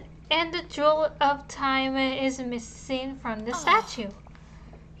voice, and the Jewel of Time is missing from the statue.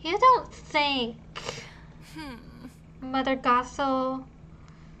 You don't think Mother Gothel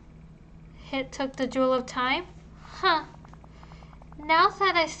took the Jewel of Time? Huh. Now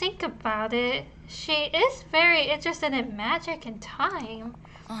that I think about it, she is very interested in magic and time.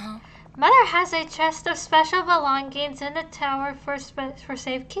 Mother has a chest of special belongings in the tower for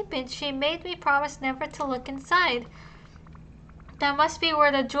safekeeping. She made me promise never to look inside. That must be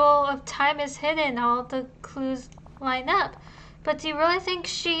where the Jewel of Time is hidden. All the clues line up. But do you really think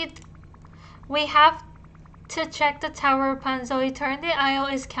we have to check the tower, Rapunzel? Eternity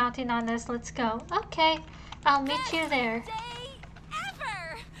Isle is counting on us. Let's go. Okay, I'll meet you there. Day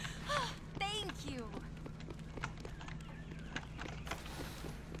ever! Thank you.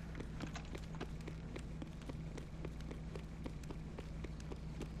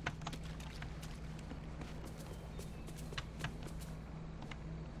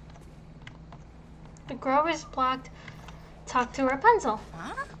 The grove is blocked. Talk to Rapunzel.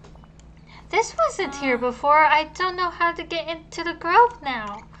 Huh? This wasn't here before. I don't know how to get into the grove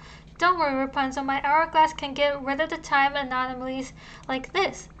now. Don't worry, Rapunzel. My hourglass can get rid of the time anomalies like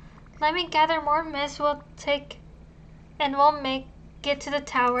this. Let me gather more mist. We'll make it to the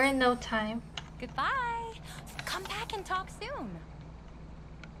tower in no time. Goodbye. Come back and talk soon.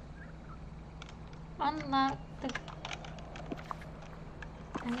 Unlock the...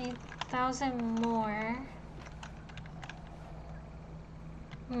 I need 1,000 more.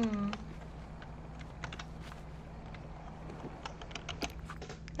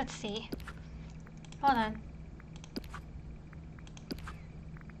 Let's see. Hold on.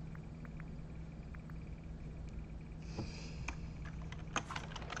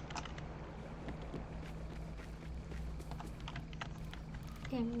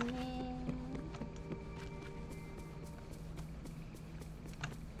 Give me...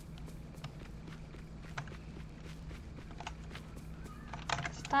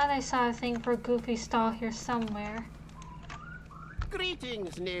 Thought I saw a thing for Goofy stall here somewhere.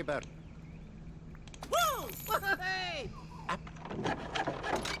 Greetings, neighbor. Woo! Hey!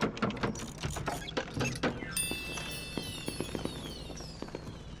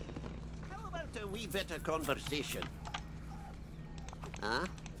 How about a wee bit of conversation? Huh?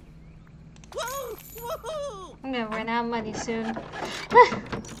 Woo! Woohoo! I'm gonna run out of money soon.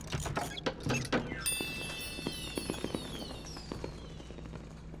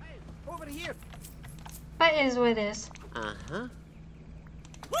 Over here. What is with this? Uh-huh.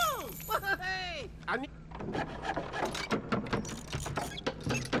 Woo! Hey!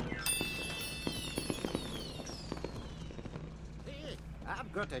 Hey,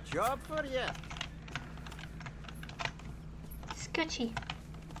 I've got a job for you. Scoochie.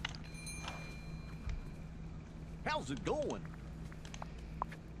 How's it going?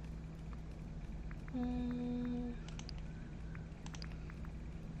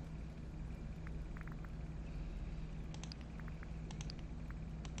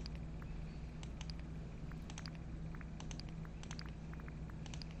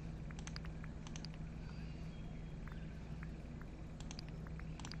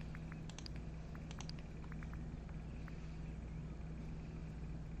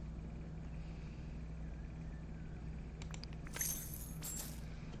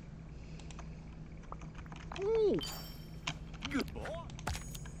 Ooh, good boy.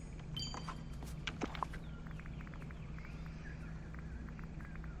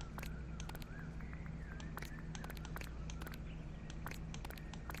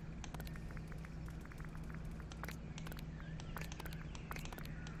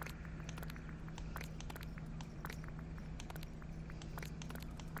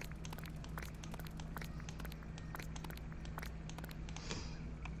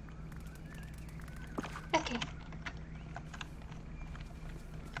 Okay.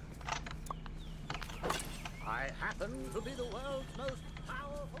 I happen to be the world's most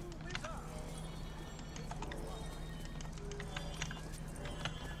powerful wizard.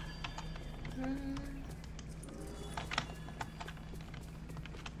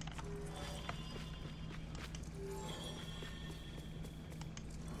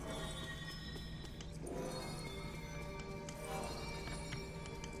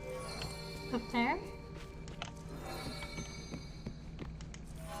 Up there.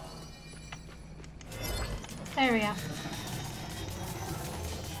 There we go.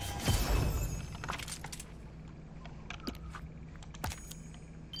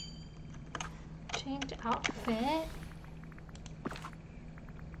 Change outfit.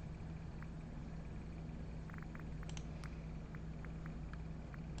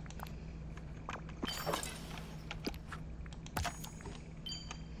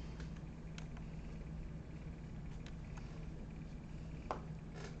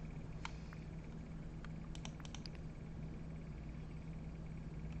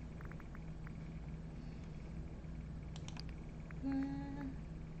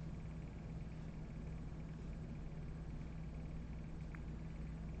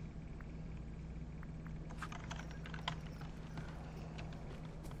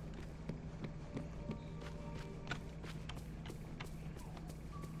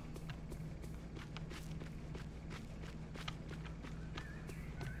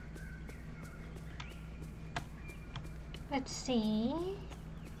 Let's see.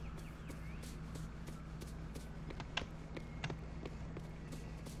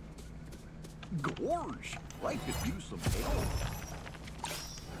 Gorge, I could use some help.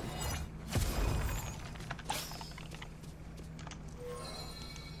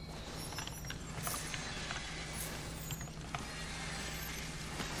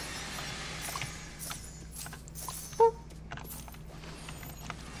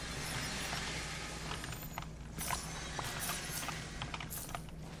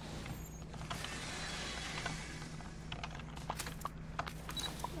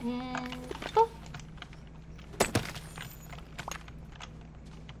 And oh.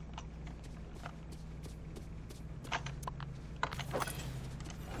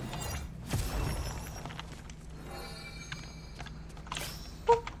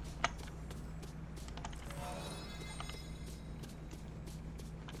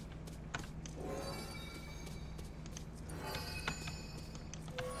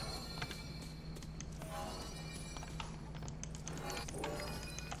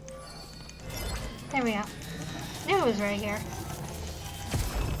 There we go. Knew it was right here.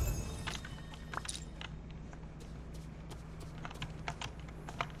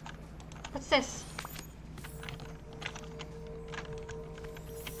 this?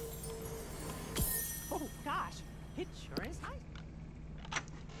 Oh gosh, it sure is high.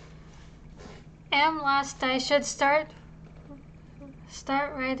 Am lost. I should start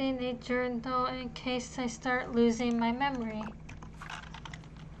writing a journal in case I start losing my memory.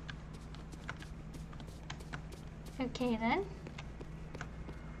 Okay then.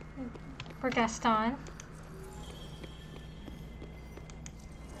 For Gaston.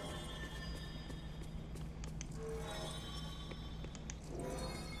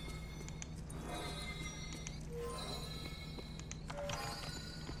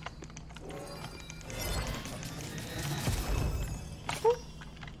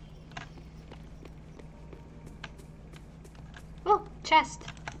 Oh, chest.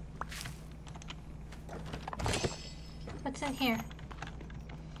 What's in here?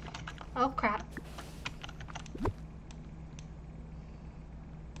 Oh crap.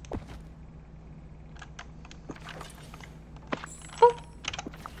 Ooh.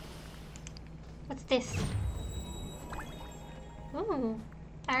 What's this? Ooh,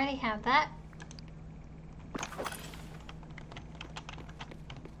 I already have that.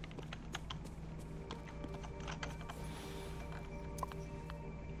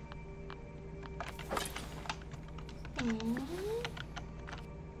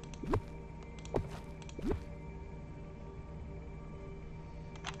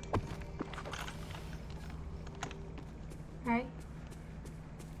 Alright,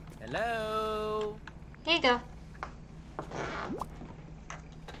 Hello? here you go.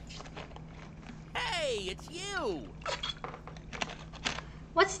 Hey, it's you!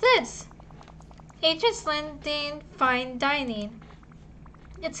 What's this? Agent's Landing Fine Dining.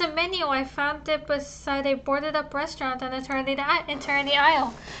 It's a menu. I found it beside a boarded up restaurant on Eternity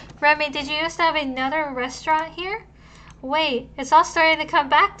Isle. Remy, did you used to have another restaurant here? Wait, it's all starting to come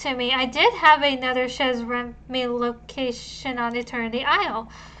back to me. I did have another Chez Remy location on Eternity Isle.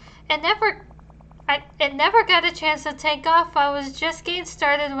 It never got a chance to take off. I was just getting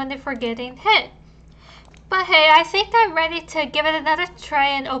started when the forgetting hit. But hey, I think I'm ready to give it another try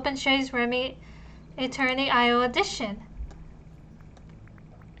and open Chez Remy Eternity Isle Edition.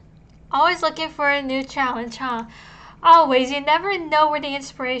 Always looking for a new challenge, huh? Always. You never know where the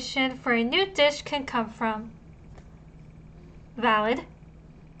inspiration for a new dish can come from. Valid.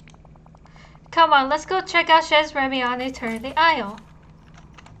 Come on, let's go check out Chez Remy on Eternity Isle.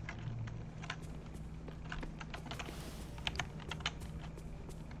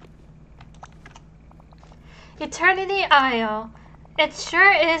 Eternity Isle. It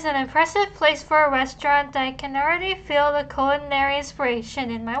sure is an impressive place for a restaurant. I can already feel the culinary inspiration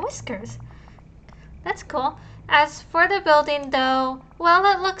in my whiskers. That's cool. As for the building though, well,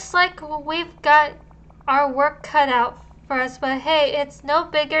 it looks like we've got our work cut out for us, but hey, it's no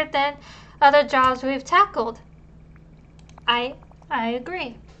bigger than other jobs we've tackled. I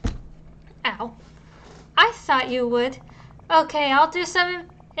agree. Ow. I thought you would. Okay, I'll do some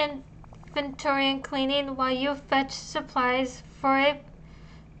inventory and cleaning while you fetch supplies for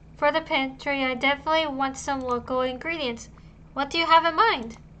the pantry. I definitely want some local ingredients. What do you have in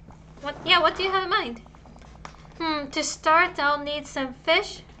mind? What do you have in mind? To start, I'll need some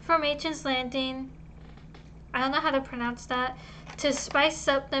fish from Agent's Landing. I don't know how to pronounce that. To spice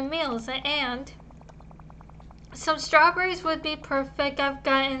up the meals, and some strawberries would be perfect. I've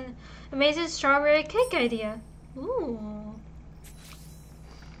got an amazing strawberry cake idea. Ooh.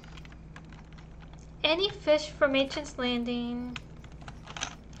 Any fish from Agent's Landing.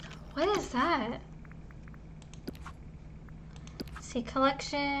 What is that? Let's see,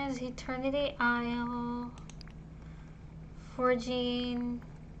 collections, Eternity Isle, forging,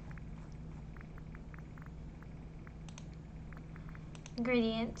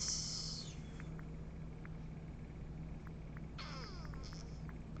 ingredients.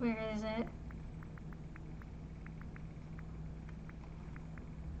 Where is it?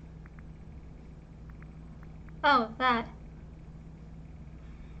 Oh, that.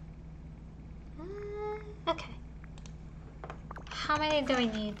 Okay. How many do I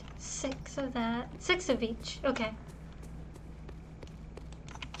need? 6 of that. 6 of each. Okay.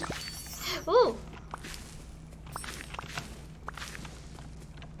 Ooh!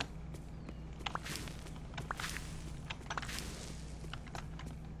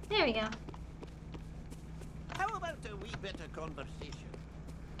 There we go. How about a wee bit of conversation?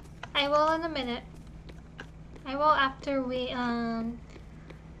 I will in a minute. I will after we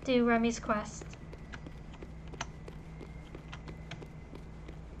do Remy's quest.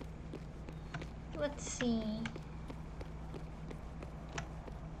 Let's see.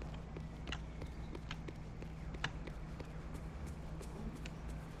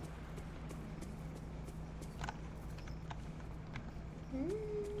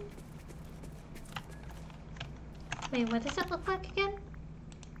 Wait, what does it look like again?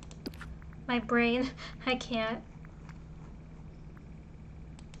 My brain. I can't.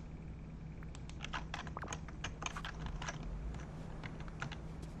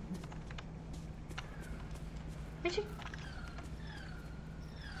 Where'd you...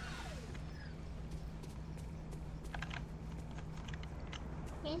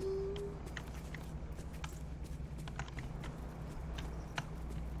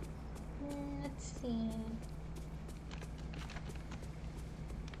 Let's see.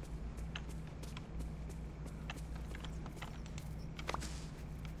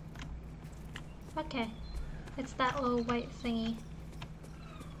 Okay, it's that little white thingy.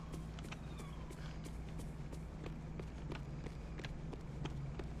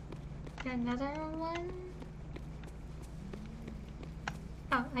 Got another one?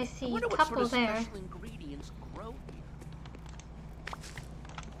 Oh, I see a couple there. Special ingredients grow here.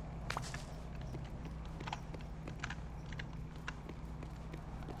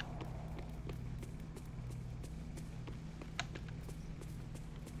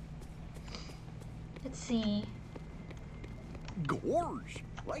 Let's see. Gorge,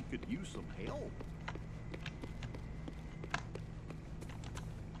 I could use some help.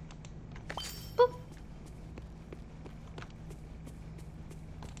 Boop.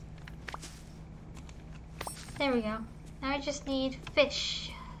 There we go. Now I just need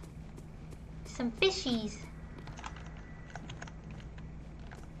fish. Some fishies.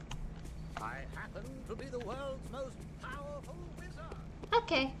 I happen to be the world's most powerful wizard.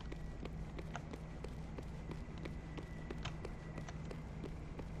 Okay.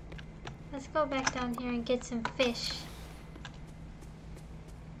 Let's go back down here and get some fish.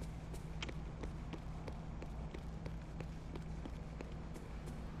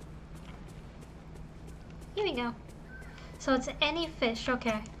 Here we go. So it's any fish,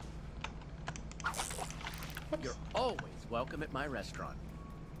 okay. Oops. You're always welcome at my restaurant.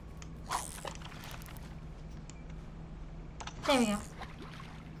 There we go.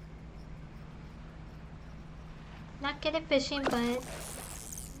 Not good at fishing, but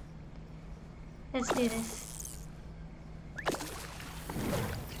let's do this.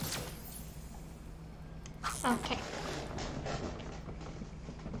 Okay.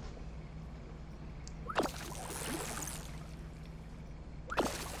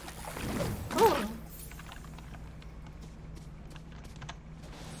 Ooh.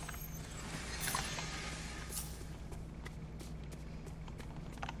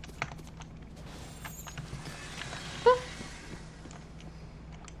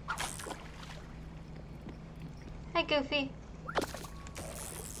 Hi, Goofy.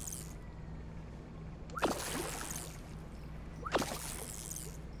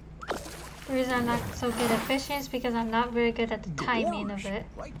 The reason I'm not so good at fishing is because I'm not very good at the timing of it.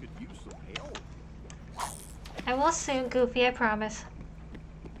 I could use some help. I will soon, Goofy, I promise.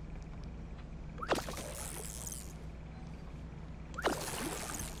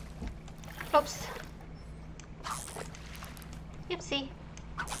 Oops. Oopsie.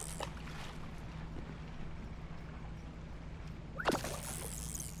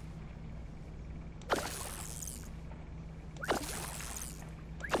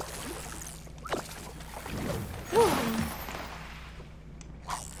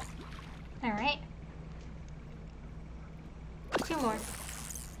 Alright. 2 more.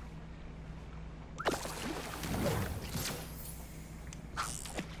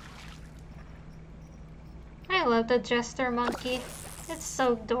 I love the jester monkey. It's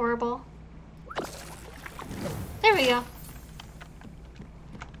so adorable. There we go.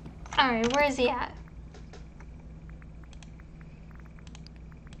 Alright, where is he at?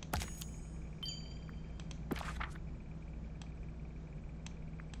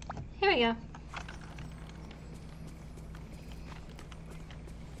 Here we go.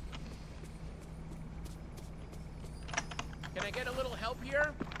 Can I get a little help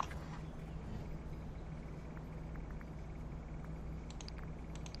here?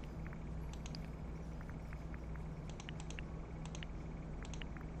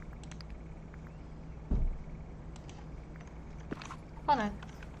 Hold on.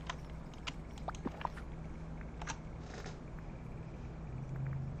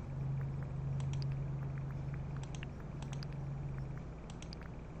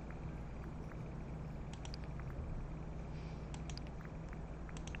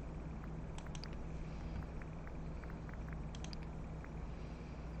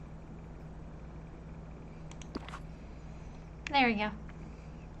 There we go.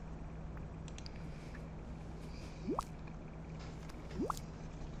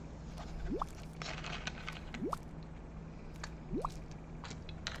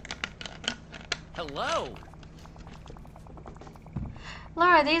 Hello.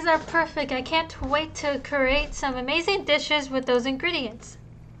 Laura, these are perfect. I can't wait to create some amazing dishes with those ingredients.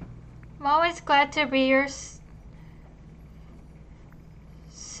 I'm always glad to be your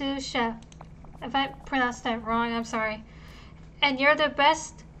sous chef. If I pronounced that wrong, I'm sorry. And you're the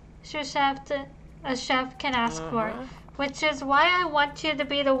best sous chef a chef can ask for, which is why I want you to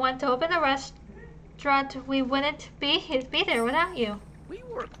be the one to open the restaurant. We wouldn't be there without you. We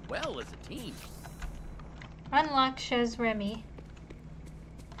work well as a team. Unlock shows Remy.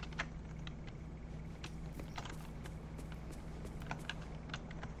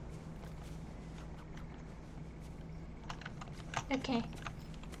 Okay.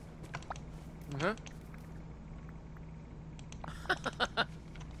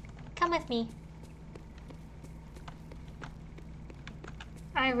 Come with me.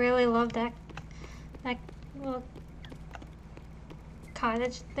 I really love that little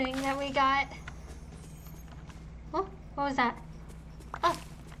cottage thing that we got. Oh, what was that? Oh.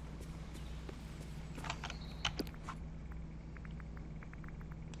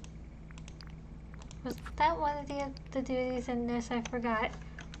 Was that one of the duties in this? I forgot.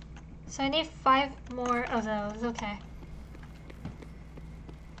 So I need 5 more of those. Okay.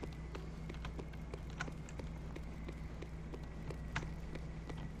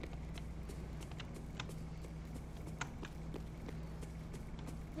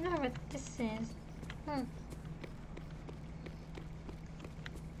 I don't know what this is.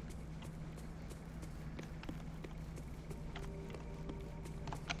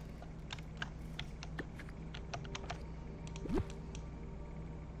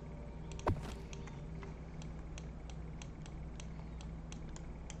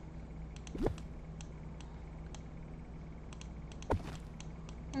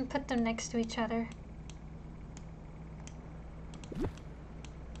 And put them next to each other.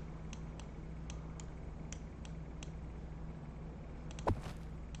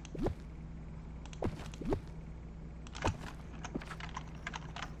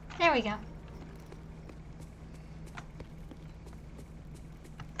 There we go.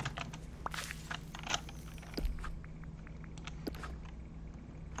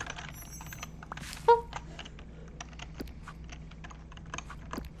 Oh.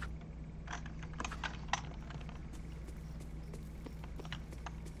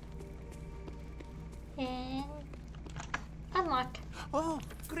 And unlock. Oh,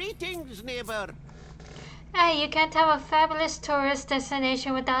 greetings, neighbor. Hey, you can't have a fabulous tourist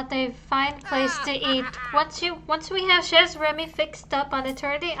destination without a fine place to eat. Once we have Chef's Remy fixed up on the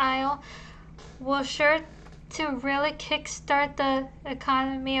turn of the aisle, we're sure to really kickstart the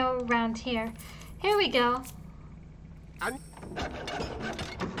economy around here. Here we go.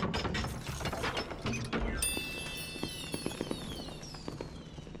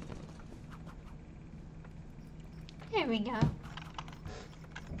 Here we go.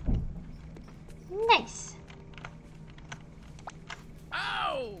 Nice.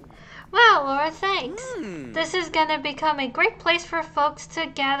 Oh! Wow, Laura, thanks. This is gonna become a great place for folks to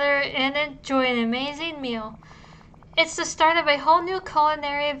gather and enjoy an amazing meal. It's the start of a whole new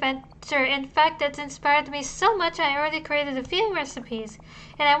culinary adventure. In fact, it's inspired me so much I already created a few recipes.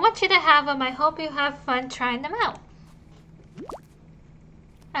 And I want you to have them. I hope you have fun trying them out.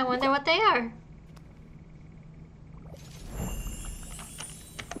 I wonder what they are.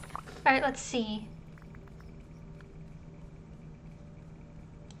 Alright, let's see.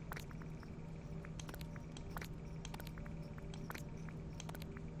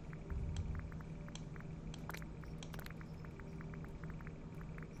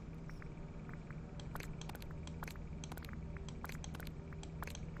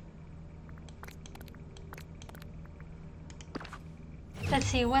 Let's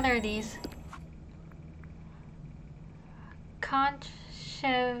see, what are these?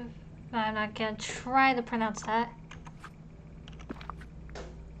 Conchev... I'm not gonna try to pronounce that.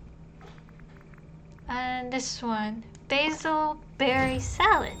 And this one, basil berry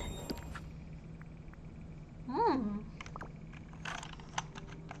salad.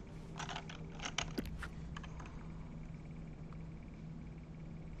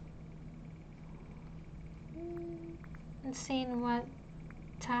 And seeing what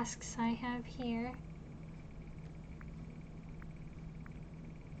tasks I have here.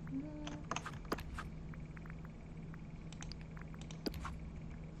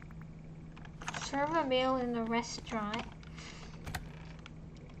 Serve a meal in the restaurant.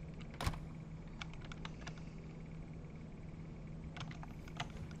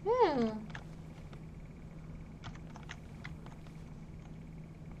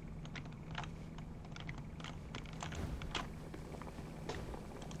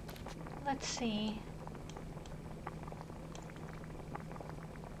 Let's see.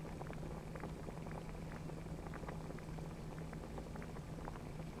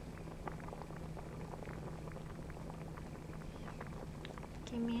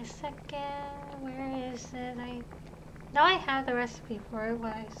 Give me a second. Where is it? I know I have the recipe for it,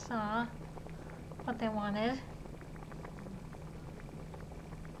 what I saw. What they wanted.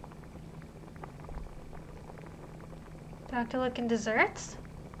 Do I have to look in desserts?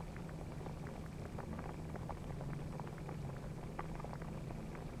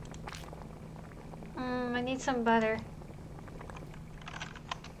 I need some butter.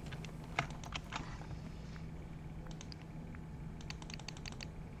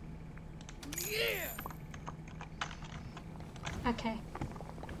 Yeah. Okay.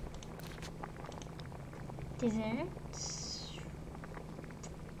 Desserts.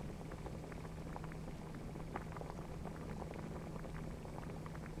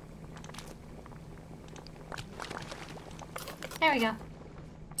 There we go.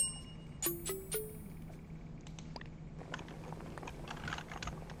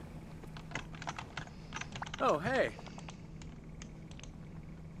 Oh, hey.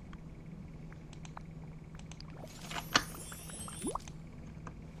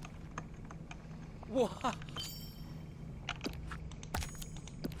 What?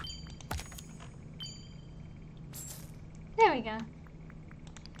 There we go.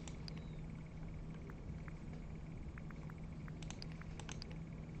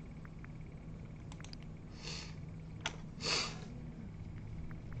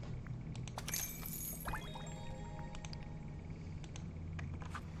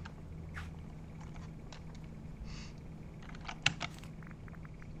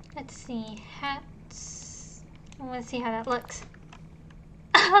 Let's see, hats. I want to see how that looks.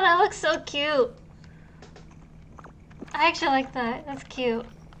 Oh, that looks so cute. I actually like that. That's cute.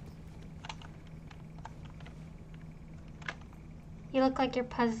 You look like you're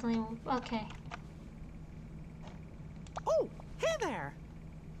puzzling. Okay. Oh, hey there.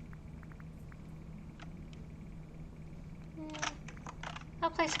 I'll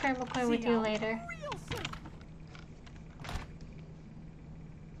play Scramble Coin with See you ya later. real soon.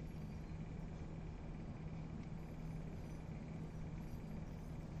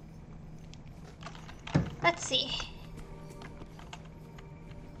 Let's see.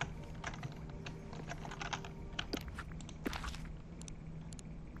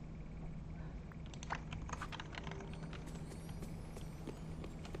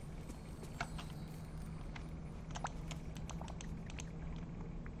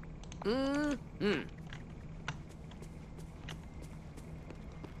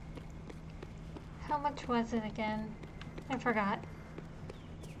 How much was it again? I forgot.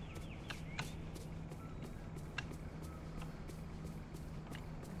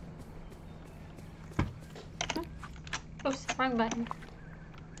 Oops, wrong button.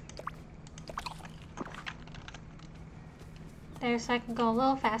 There, so I can go a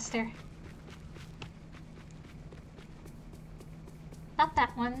little faster. Not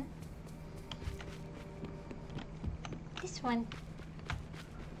that one. This one.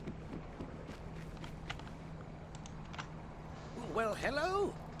 Well,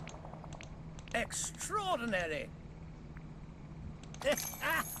 hello. Extraordinary.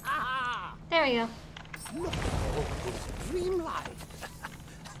 There we go. Look, Dreamlight.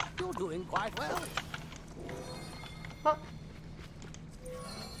 You're doing quite well. Oh.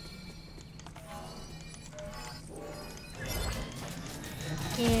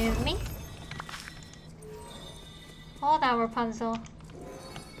 Give me. Oh, that Rapunzel.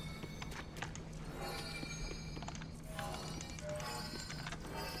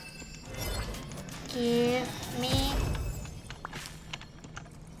 Give me.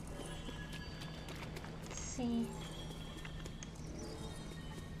 Let's see.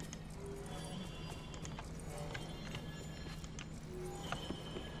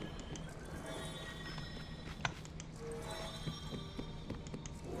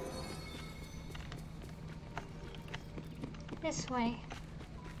 This way.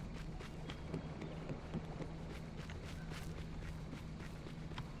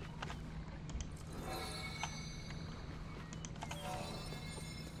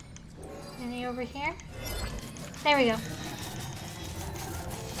 Any over here? There we go.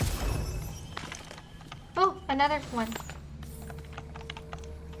 Oh, another one.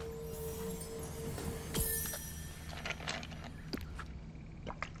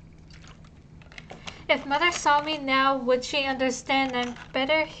 If Mother saw me now, would she understand I'm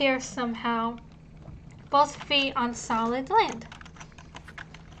better here somehow? Both feet on solid land.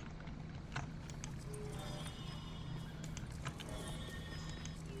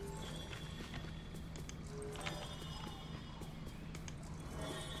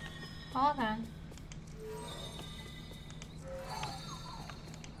 Hold on.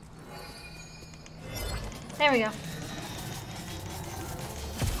 There we go.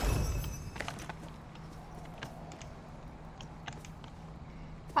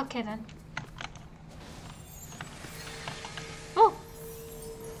 Okay then. Oh!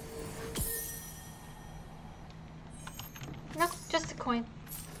 No, just a coin.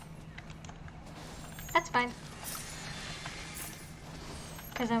 That's fine.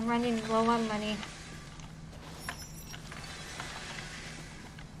 Because I'm running low on money.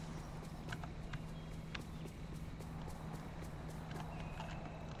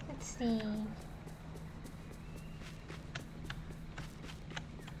 Let's see.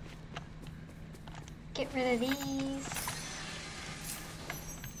 Get rid of these.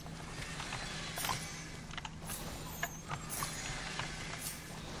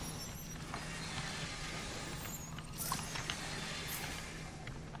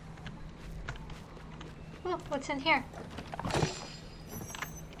 Oh, what's in here?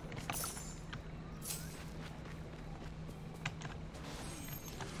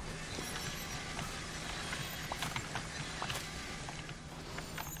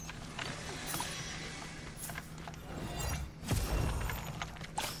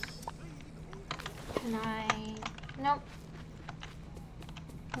 Can I... Nope.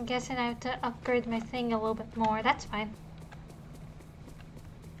 I'm guessing I have to upgrade my thing a little bit more. That's fine.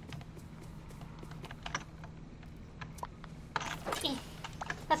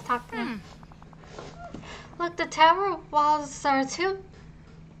 Let's talk now. Look, the tower walls are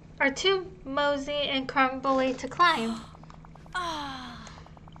too mosey and crumbly to climb.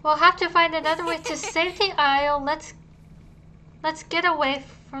 We'll have to find another way to save the isle. Let's get away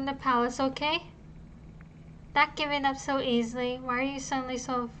from the palace, okay? Not giving up so easily. Why are you suddenly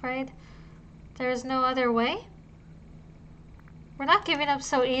so afraid? There's no other way? We're not giving up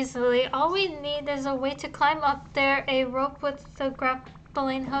so easily. All we need is a way to climb up there, a rope with a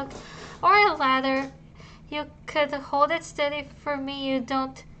grappling hook, or a ladder. You could hold it steady for me. You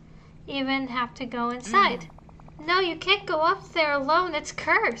don't even have to go inside. No, you can't go up there alone. It's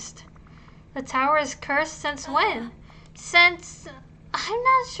cursed. The tower is cursed since when? Since... I'm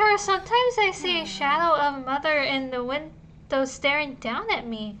not sure. Sometimes I see a shadow of Mother in the window staring down at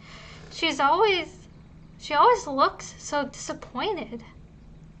me. She always looks so disappointed.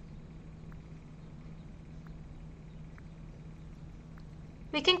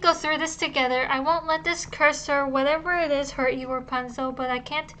 We can go through this together. I won't let this curse or whatever it is hurt you, Rapunzel, but I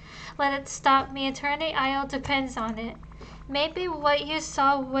can't let it stop me. Eternity Isle depends on it. Maybe what you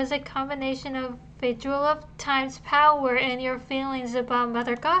saw was a combination of a jewel of time's power and your feelings about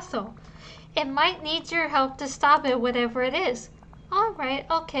Mother Gothel. It might need your help to stop it, whatever it is. Alright,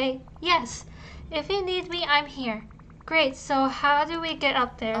 okay, yes. If you need me, I'm here. Great, so how do we get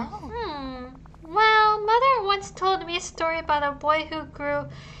up there? Well, Mother once told me a story about a boy who grew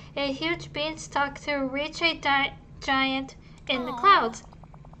a huge beanstalk to reach a giant in the clouds.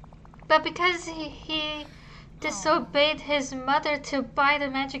 But because he disobeyed his mother to buy the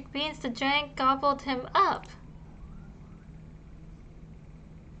magic beans, the giant gobbled him up.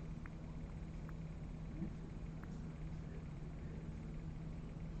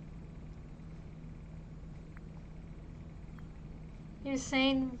 You're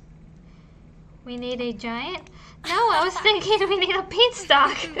saying we need a giant? No, I was thinking we need a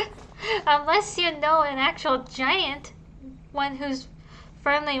beanstalk. Unless you know an actual giant, one who's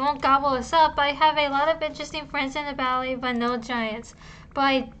firmly won't gobble us up. I have a lot of interesting friends in the valley, but no giants. But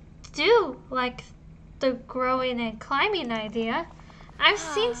I do like the growing and climbing idea. I've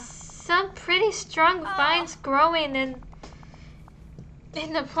seen some pretty strong vines growing in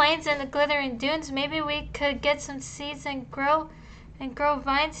the plains and the glittering dunes. Maybe we could get some seeds and grow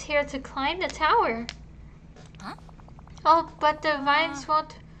vines here to climb the tower. Oh, but the vines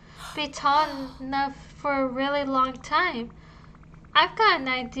won't be tall enough for a really long time. I've got an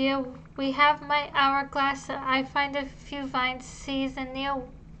idea. We have my hourglass. I find a few vine seeds in the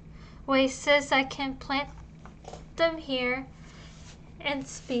oasis. I can plant them here and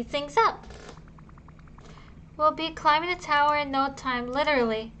speed things up. We'll be climbing the tower in no time,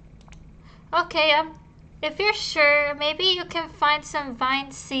 literally. Okay, if you're sure, maybe you can find some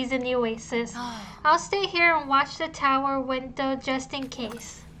vine seeds in the oasis. I'll stay here and watch the tower window just in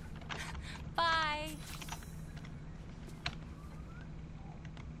case. Bye.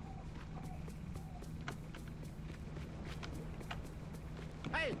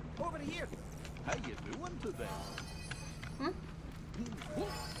 Hey, over here. How you doing today?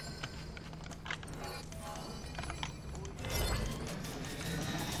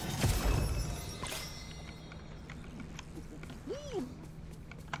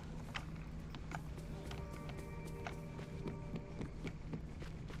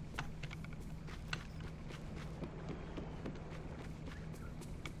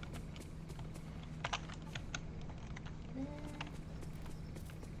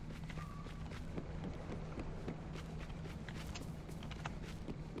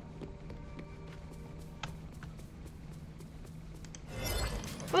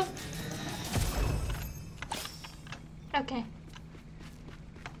 Okay.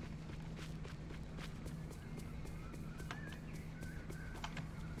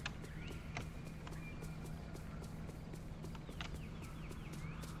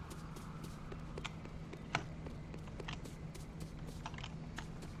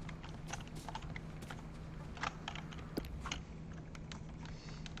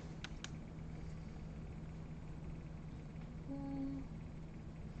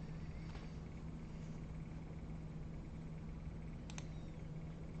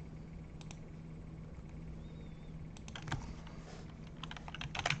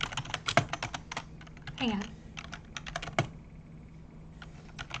 Hang on.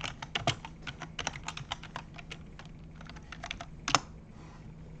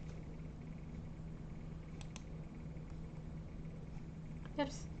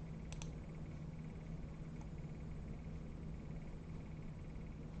 Oops.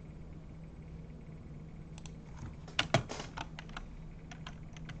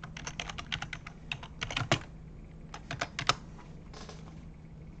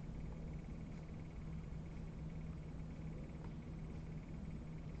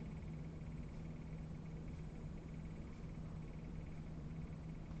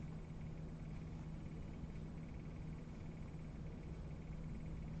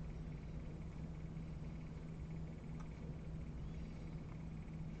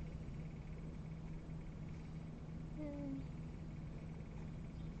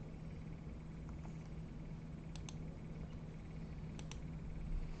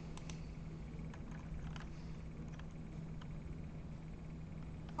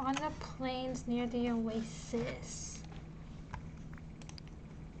 On the plains near the oasis.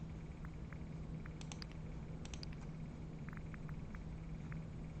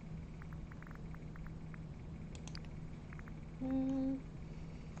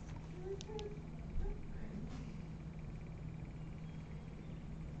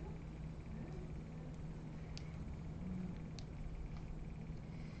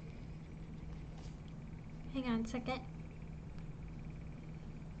 Hang on a second.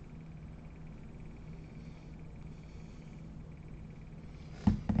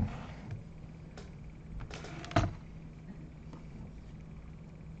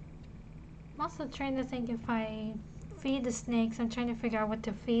 I'm also trying to think if I feed the snakes, I'm trying to figure out what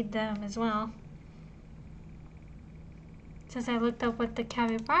to feed them as well. Since I looked up what the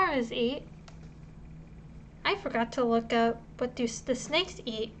capybaras eat, I forgot to look up what do the snakes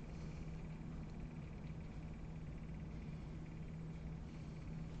eat.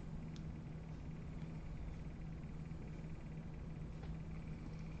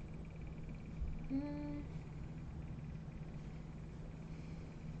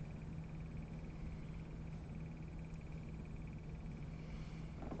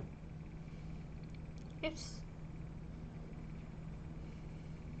 Oops.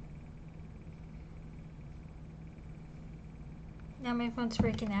 Now my phone's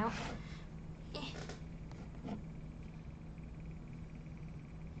freaking out.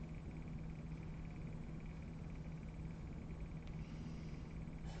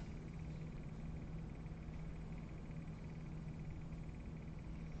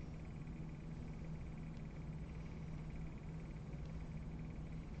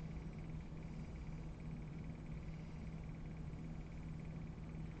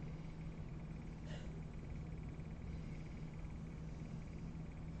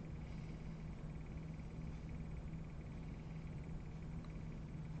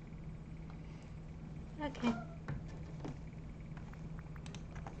 Okay.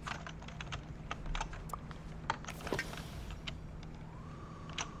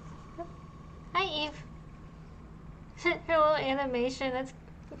 Hi, Eve. Her little animation, that's...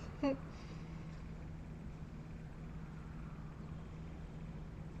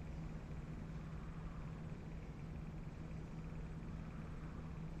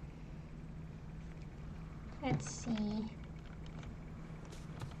 Let's see.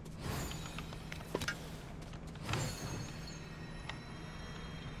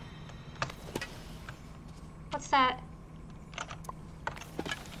 What's that?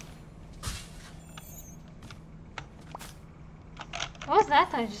 What was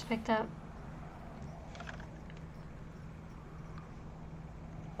that I just picked up?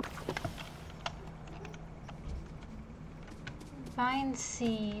 Vine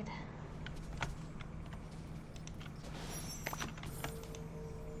seed.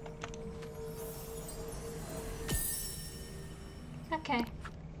 Okay.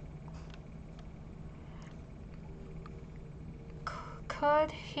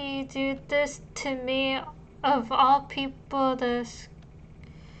 Could he do this to me, of all people, the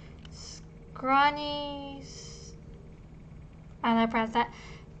scrawny And I press that.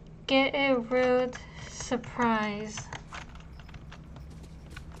 Get a rude surprise.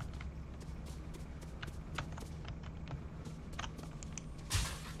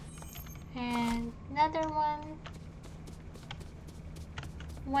 And another one.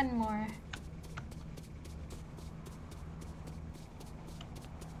 One more.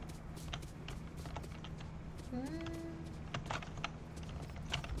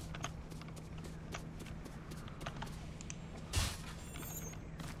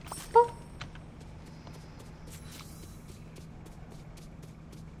 Boop.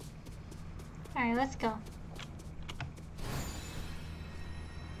 Alright, let's go.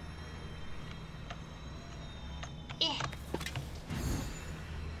 Eh.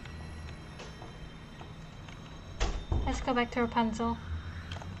 Let's go back to Rapunzel.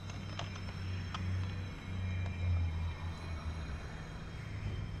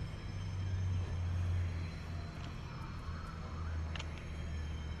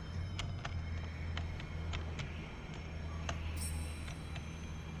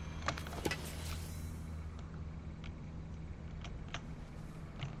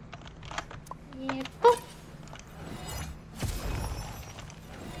 Yeah, boop.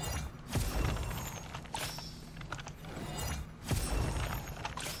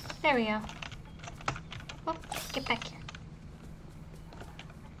 There we go. Oh, get back here.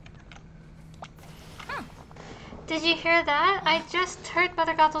 Did you hear that? I just heard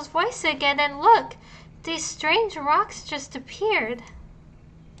Mother Gothel's voice again, and look! These strange rocks just appeared.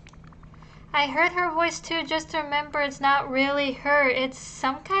 I heard her voice too, just remember it's not really her, it's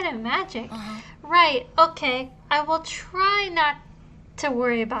some kind of magic. Right, okay. I will try not to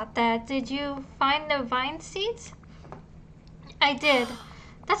worry about that. Did you find the vine seeds? I did.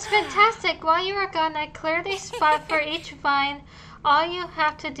 That's fantastic. While you were gone, I cleared a spot for each vine. All you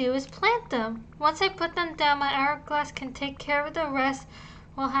have to do is plant them. Once I put them down, my hourglass can take care of the rest.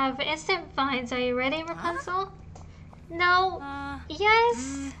 We'll have instant vines. Are you ready, Rapunzel? No.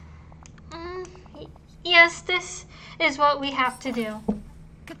 Yes. Yes, this is what we have to do.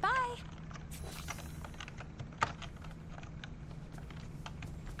 Goodbye.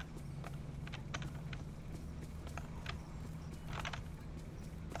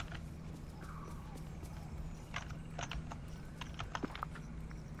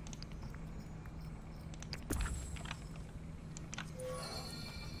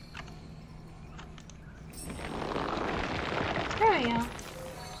 There we go.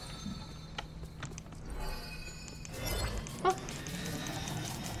 Oh.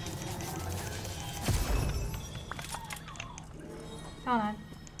 Hold on.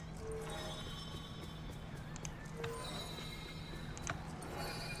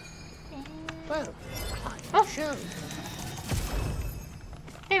 Well, Oh. show.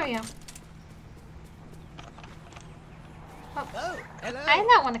 There we go. Oh, hello. I did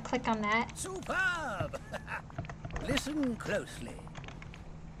not want to click on that. Superb! Listen closely.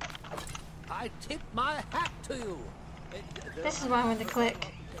 I tip my hat to you. This is why I wanted to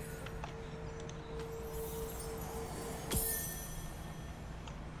click.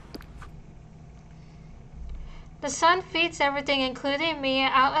 The sun feeds everything, including me.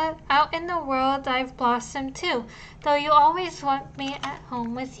 Out in the world, I've blossomed too. Though you always want me at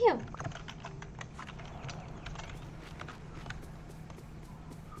home with you.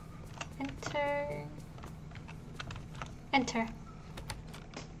 Enter. Enter.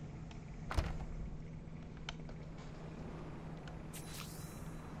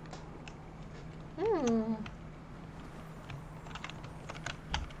 Hmm.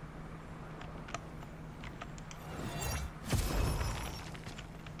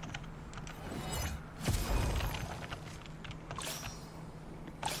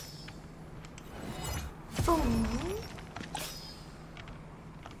 Boom.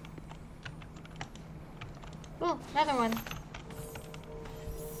 Ooh, another one.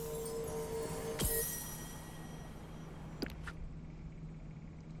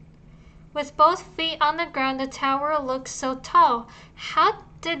 With both feet on the ground, the tower looks so tall. How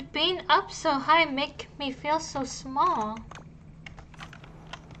did being up so high make me feel so small?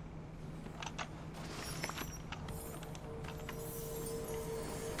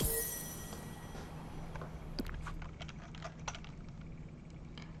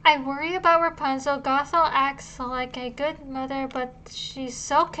 I worry about Rapunzel. Gothel acts like a good mother, but she's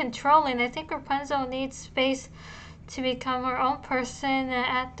so controlling. I think Rapunzel needs space to become her own person, and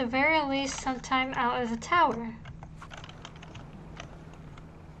at the very least, some time out of the tower.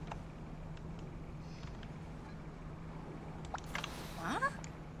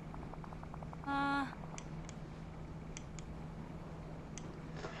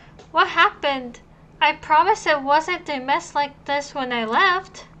 What happened? I promise it wasn't a mess like this when I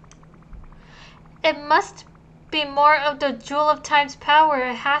left. It must be more of the Jewel of Time's power.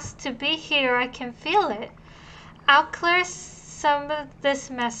 It has to be here. I can feel it. I'll clear some of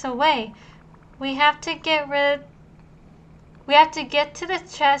this mess away. We have to get to the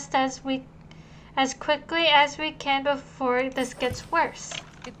chest as quickly as we can before this gets worse.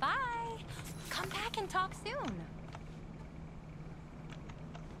 Goodbye. Come back and talk soon.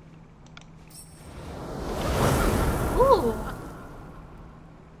 Ooh.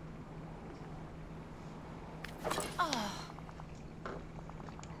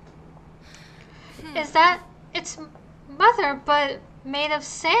 Is that its mother, but made of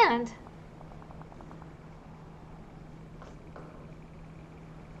sand?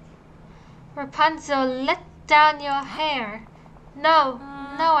 Rapunzel, let down your hair. No,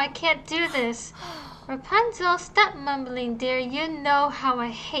 I can't do this. Rapunzel, stop mumbling, dear. You know how I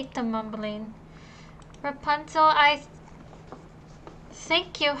hate the mumbling. Rapunzel, I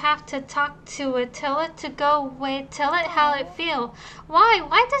think you have to talk to it. Tell it to go away. Tell it how it feels. Why?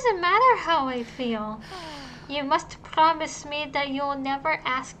 Why does it matter how I feel? You must promise me that you'll never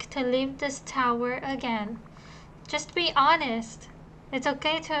ask to leave this tower again. Just be honest. It's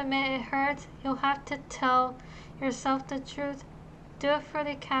okay to admit it hurts. You'll have to tell yourself the truth. Do it for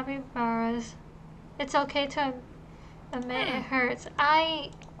the capybaras. It's okay to admit it hurts.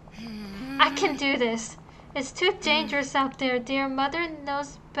 I can do this. It's too dangerous out there, dear. Mother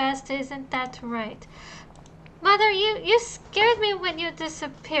knows best, isn't that right? Mother, you scared me when you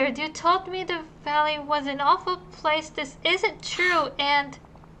disappeared. You told me the valley was an awful place. This isn't true, and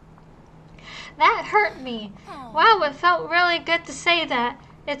that hurt me. Wow, it felt really good to say that.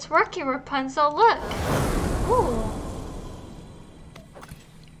 It's working, Rapunzel. Look. Ooh.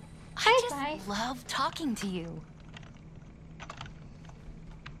 I just love talking to you.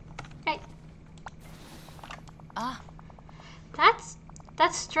 Hey.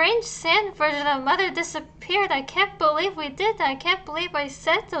 That strange sand version of Mother disappeared. I can't believe we did that. I can't believe I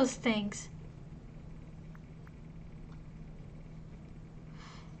said those things.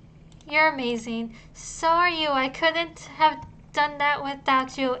 You're amazing. So are you. I couldn't have done that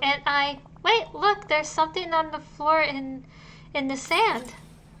without you. And wait, look, there's something on the floor in the sand.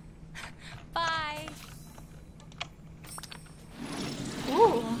 Bye.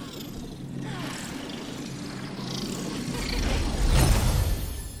 Ooh.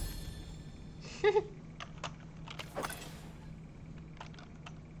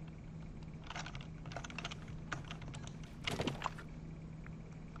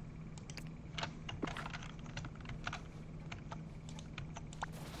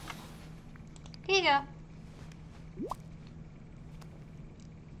 Here you go.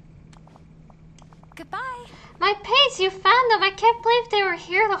 Goodbye. My paints, you found them. I can't believe they were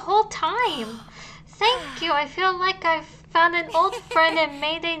here the whole time. Thank you. I feel like I've found an old friend and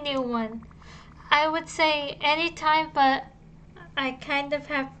made a new one. I would say anytime, but I kind of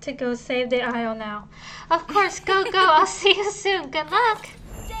have to go save the isle now. Of course, go. I'll see you soon. Good luck.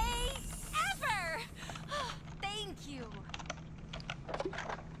 Day ever. Thank you.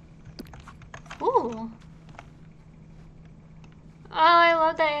 Ooh. Oh, I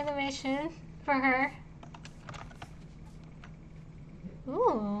love that animation for her.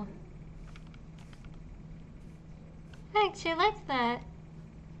 Ooh. I actually like that.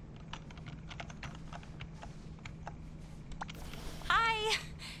 Hi.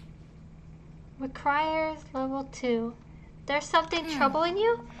 Requires level 2. There's something troubling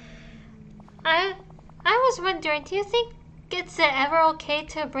you? I was wondering, do you think it's ever okay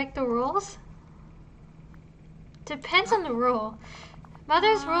to break the rules? Depends on the rule.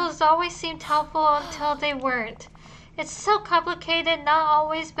 Mother's rules always seemed helpful until they weren't. It's so complicated, not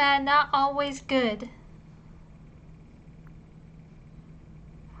always bad, not always good.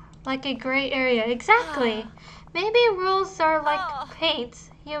 Like a gray area. Exactly. Maybe rules are like paints.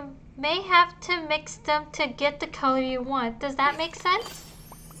 You may have to mix them to get the color you want. Does that make sense?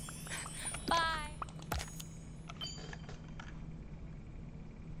 Bye.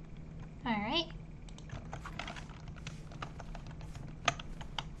 Alright.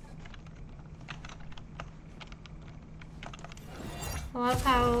 I love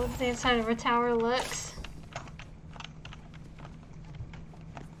how the inside of a tower looks.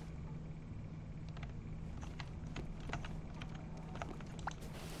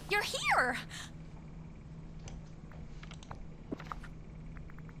 You're here.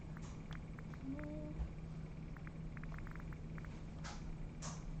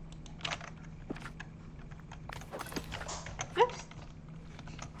 Oops.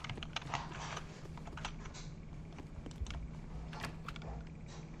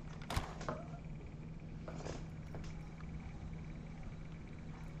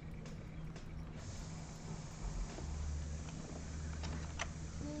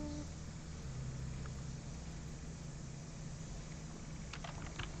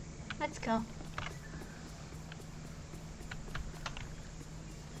 Let's go.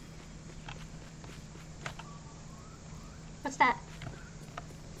 What's that?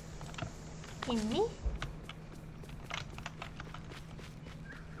 In me?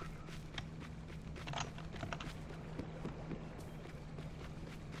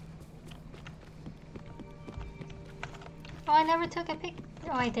 Oh, I never took a pic.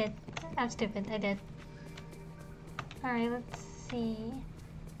 Oh, I did. I'm stupid. I did. Alright, let's see.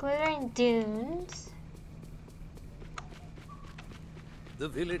 Glittering dunes. The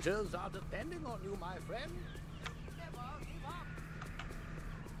villagers are depending on you, my friend. Never give up.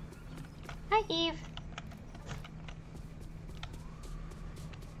 Hi, Eve.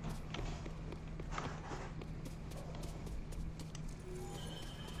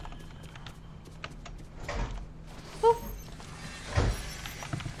 Woo.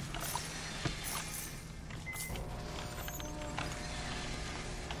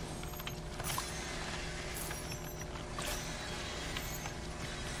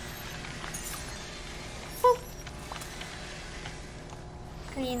 Woo.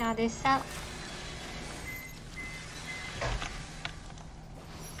 Clean all this up.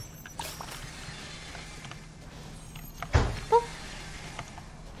 Boop.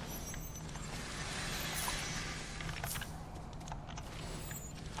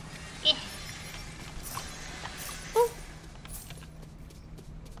 Eh. Boop.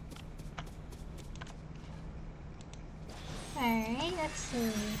 Alright, let's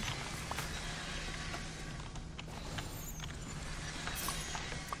see.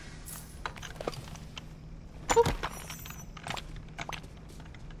 Boop.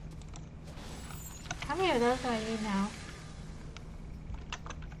 How many of those do I need now?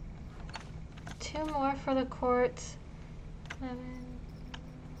 2 more for the quartz. 7.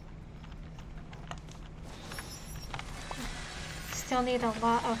 Still need a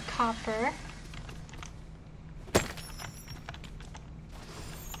lot of copper.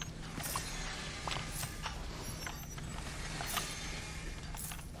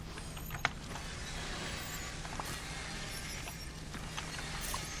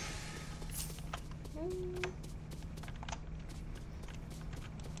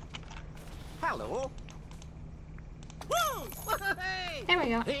 Hello. Woo! Hey! There we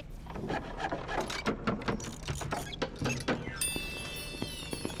go. Hey.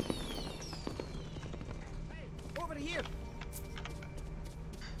 Over here.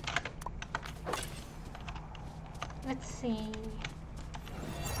 Let's see.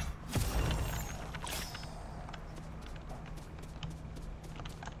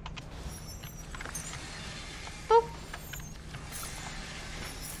 Boop.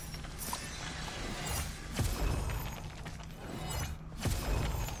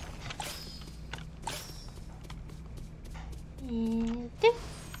 And dip.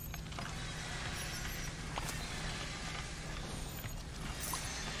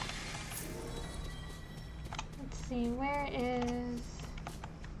 Let's see, where is...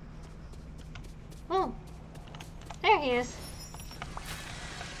 Oh, there he is.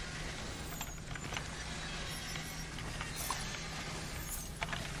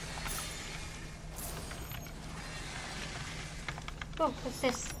 Oh, what's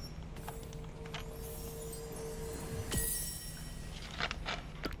this?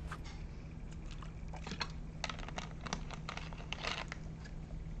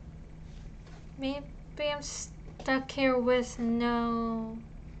 Maybe I'm stuck here with no...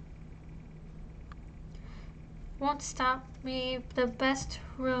 Won't stop me, the best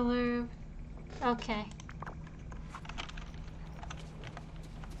ruler. Okay.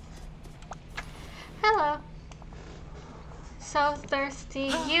 Hello. So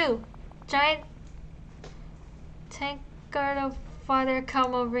thirsty. You, giant tankard of water,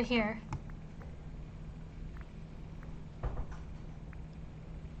 come over here.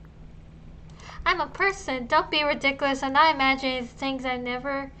 I'm a person. Don't be ridiculous. I'm not imagining things I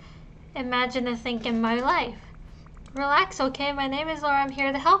never imagined to think in my life. Relax, okay? My name is Laura. I'm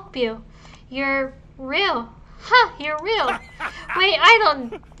here to help you. You're real. Huh, you're real. Wait, I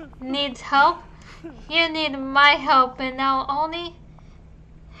don't need help. You need my help, and now only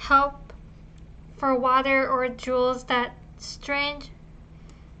help for water or jewels. That strange...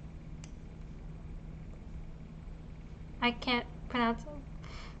 I can't pronounce it.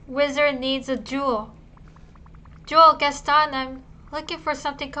 Wizard needs a jewel. Jewel, Gaston, I'm looking for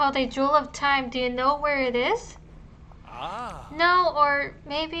something called a Jewel of Time. Do you know where it is? Ah. No, or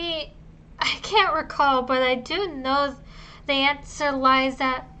maybe... I can't recall, but I do know the answer lies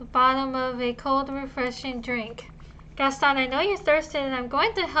at the bottom of a cold, refreshing drink. Gaston, I know you're thirsty and I'm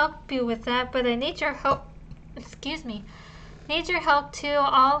going to help you with that, but I need your help. Excuse me. Need your help too.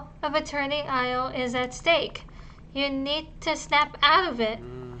 All of Eternity Isle is at stake. You need to snap out of it.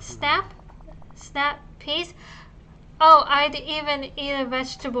 Snap? Snap peas? Oh, I'd even eat a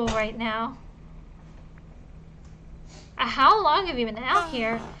vegetable right now. How long have you been out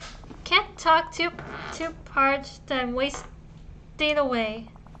here? Can't talk, too parched and wasting away.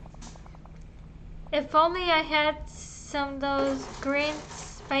 If only I had some of those green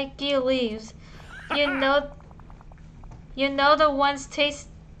spiky leaves. You know the ones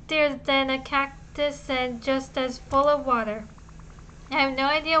tastier than a cactus and just as full of water. I have no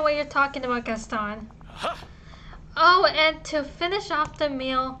idea what you're talking about, Gaston. Oh, and to finish off the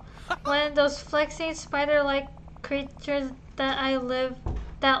meal, one of those flexing spider-like creatures that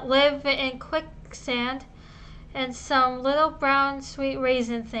live in quicksand, and some little brown sweet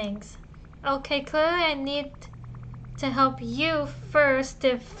raisin things. Okay, clearly I need to help you first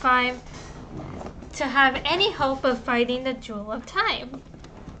if I'm to have any hope of fighting the Jewel of Time.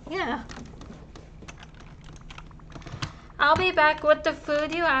 Yeah. I'll be back with the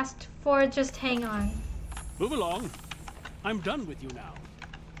food you asked for. Just hang on. Move along. I'm done with you now.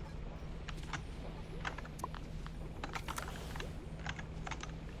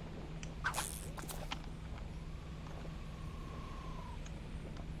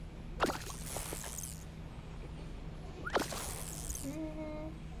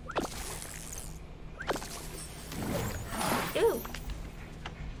 Ooh.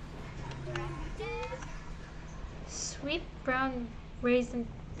 Sweet brown raisin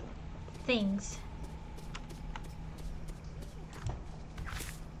things.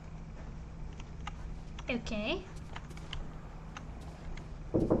 Okay.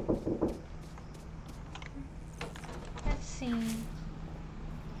 Let's see.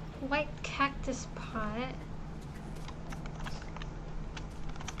 White cactus pot.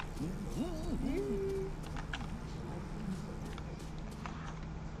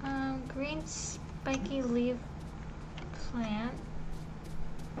 Green spiky leaf plant.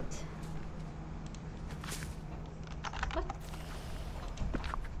 What?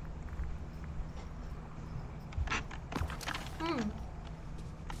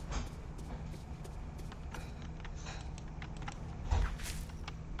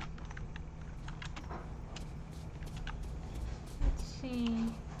 Let's see.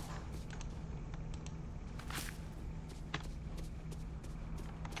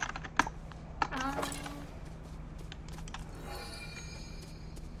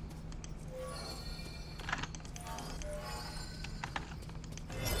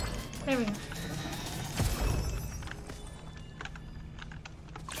 There we go.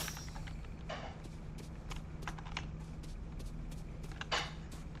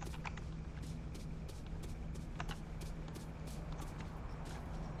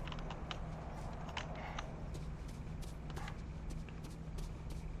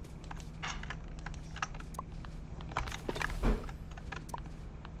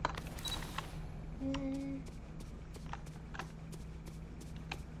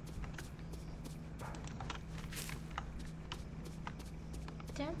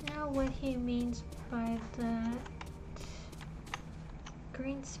 Don't know what he means by that.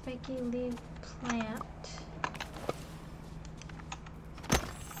 Green spiky leaf plant.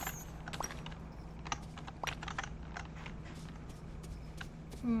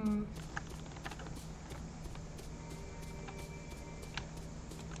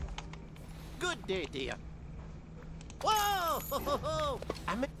 Good day, dear. Whoa! Ho, ho, ho.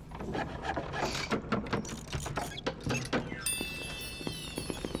 How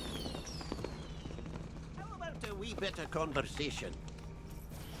about a wee bit of conversation?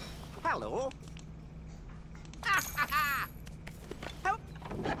 Hello? How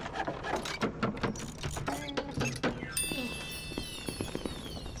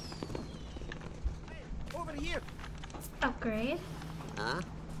over here. Upgrade. Huh?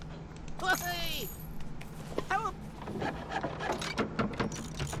 Hey! How? A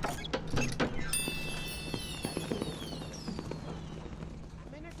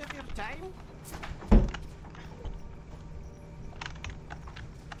minute of your time?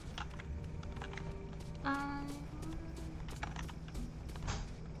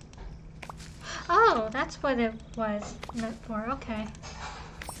 Oh, that's what it was meant for. Okay.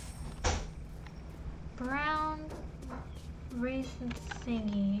 Brown raisin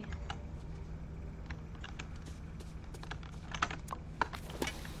thingy.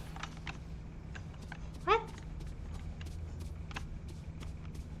 What?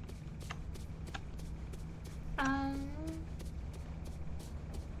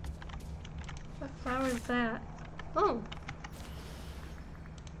 What flower is that? Oh.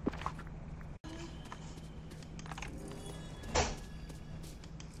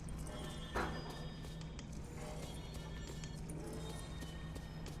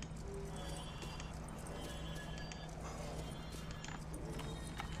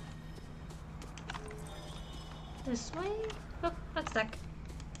 This way? Oh, that's stuck.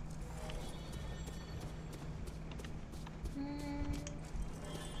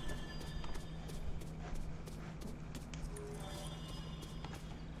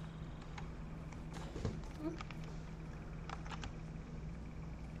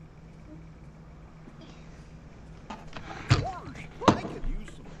 I could use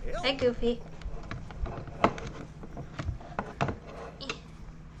some help. Hey, Goofy.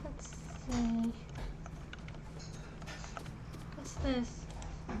 Let's see. What's this?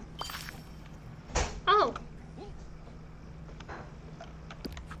 Oh!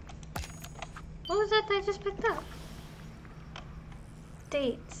 What was that I just picked up?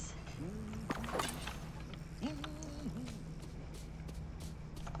 Dates.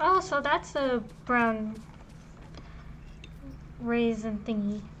 Oh, so that's a brown raisin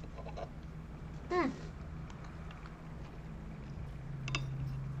thingy.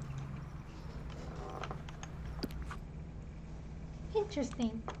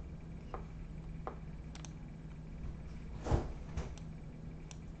 Interesting.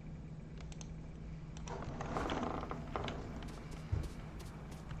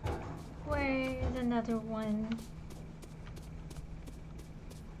 Where's another one?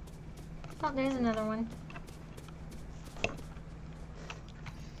 Oh, there's another one.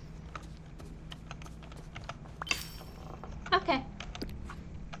 Okay.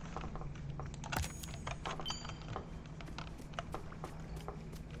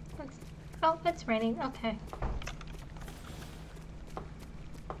 Oh, it's raining. Okay.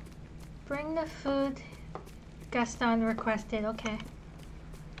 Bring the food Gaston requested. Okay.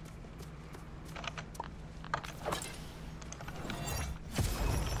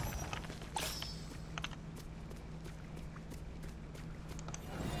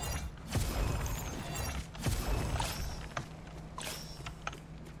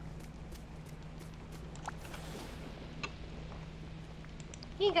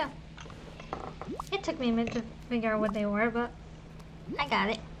 Here you go. It took me a minute to figure out what they were, but I got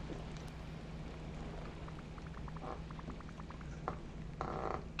it.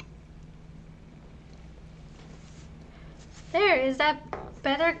 There, is that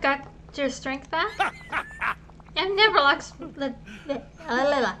better? Got your strength back? I've never lost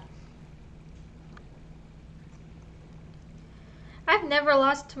I've never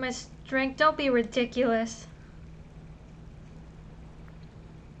lost my strength. Don't be ridiculous.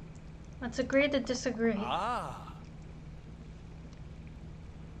 Let's agree to disagree. Ah.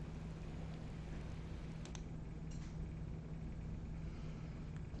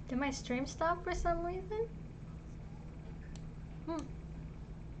 Did my stream stop for some reason?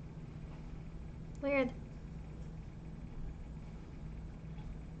 Weird.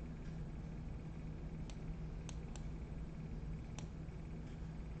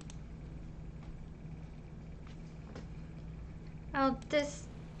 Oh, this...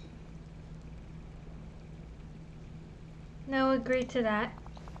 No, agree to that.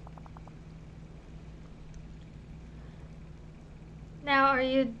 Now,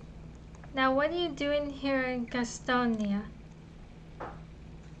 what are you doing here in Gastonia?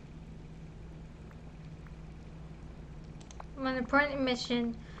 On an important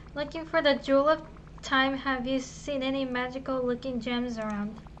mission. Looking for the Jewel of Time. Have you seen any magical looking gems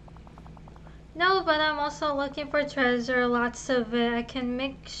around? No, but I'm also looking for treasure. Lots of it. I can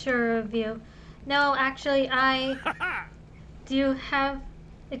make sure of you. No, actually, Do you have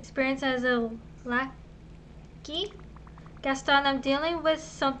experience as a lackey? Gaston, I'm dealing with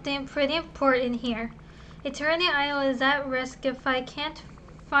something pretty important here. Eternity Isle is at risk. If I can't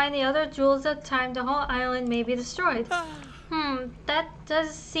find the other jewels of time, the whole island may be destroyed. That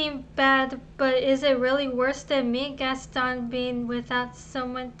does seem bad, but is it really worse than me, Gaston, being without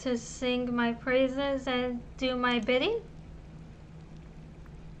someone to sing my praises and do my bidding?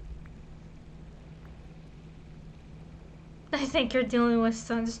 I think you're dealing with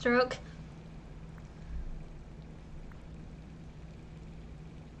sunstroke.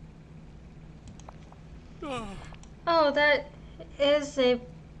 Oh, that is a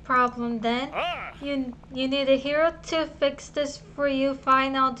problem then. You need a hero to fix this for you.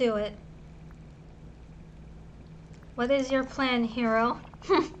 Fine, I'll do it. What is your plan, hero?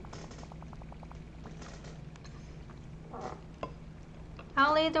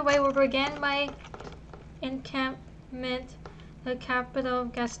 I'll lead the way. We'll begin my encampment, the capital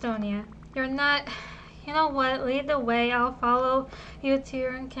of Gastonia. You're not... You know what? Lead the way. I'll follow you to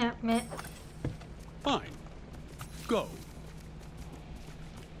your encampment. Fine. Go.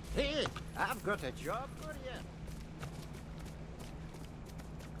 Hey, I've got a job for you.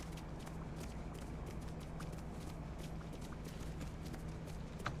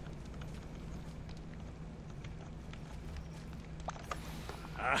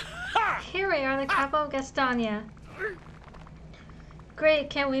 Here we are, the capital of Gastonia. Great,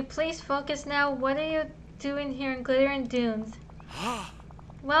 can we please focus now? What are you doing here in Glittering Dunes?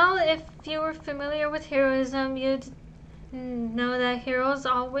 Well, if you were familiar with heroism, you'd know that heroes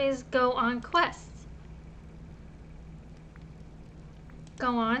always go on quests.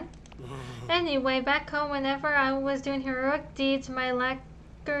 Go on. Anyway, back home, whenever I was doing heroic deeds, my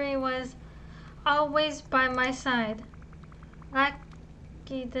lackey was always by my side. Lackey,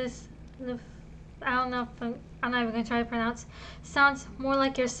 I don't know if I'm not even going to try to pronounce. Sounds more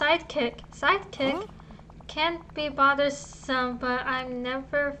like your sidekick. Sidekick? Can be bothersome, but I've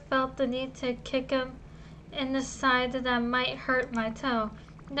never felt the need to kick him in the side that might hurt my toe.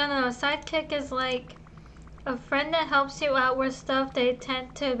 No, sidekick is like a friend that helps you out with stuff. They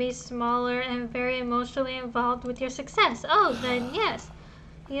tend to be smaller and very emotionally involved with your success. Oh, then yes,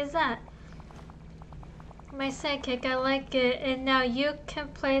 he is that. My sidekick, I like it, and now you can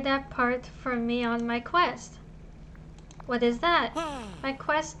play that part for me on my quest. What is that? My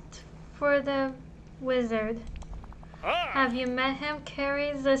quest for the wizard. Have you met him?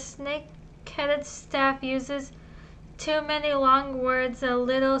 Carries a snake-headed staff, uses too many long words, a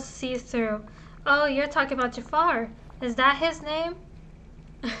little see-through. Oh, you're talking about Jafar. Is that his name?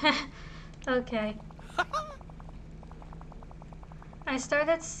 Okay. I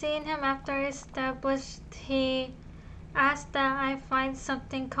started seeing him after I established he asked that I find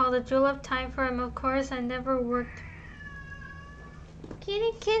something called a Jewel of Time for him. Of course, I never worked.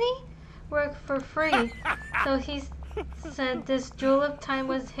 Kitty? Work for free. So he said this Jewel of Time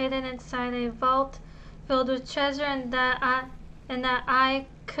was hidden inside a vault filled with treasure, and that I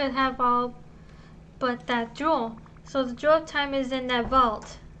could have all but that jewel. So the Jewel of Time is in that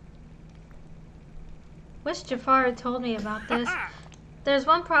vault. Wish Jafar had told me about this. There's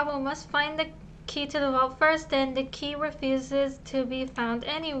one problem. We must find the key to the vault first, and the key refuses to be found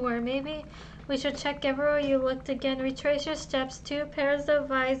anywhere. Maybe we should check everywhere you looked again. Retrace your steps. 2 pairs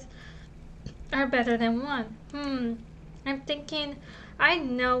of eyes are better than 1. I'm thinking, I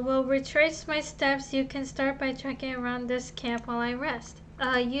know. We'll retrace my steps. You can start by trekking around this camp while I rest.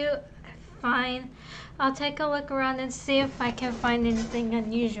 Fine. I'll take a look around and see if I can find anything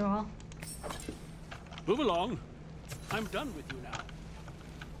unusual. Move along. I'm done with you now.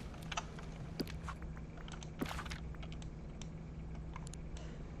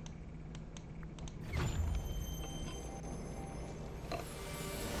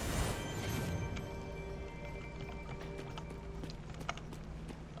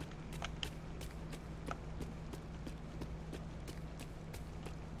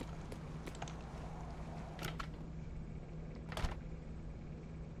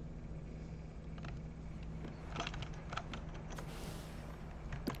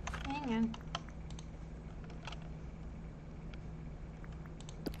 Hang on.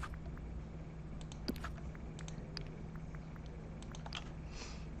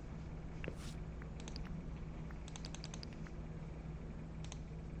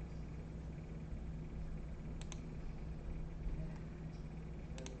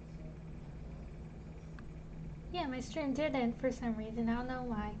 Yeah, my stream did end for some reason. I don't know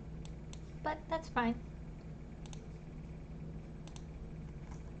why. But that's fine.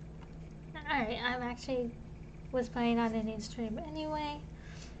 Alright, I'm actually was planning on ending stream anyway.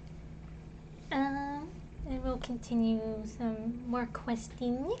 And we'll continue some more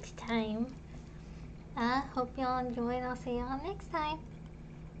questing next time. Hope y'all enjoyed. I'll see y'all next time.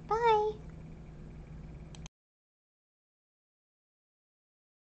 Bye!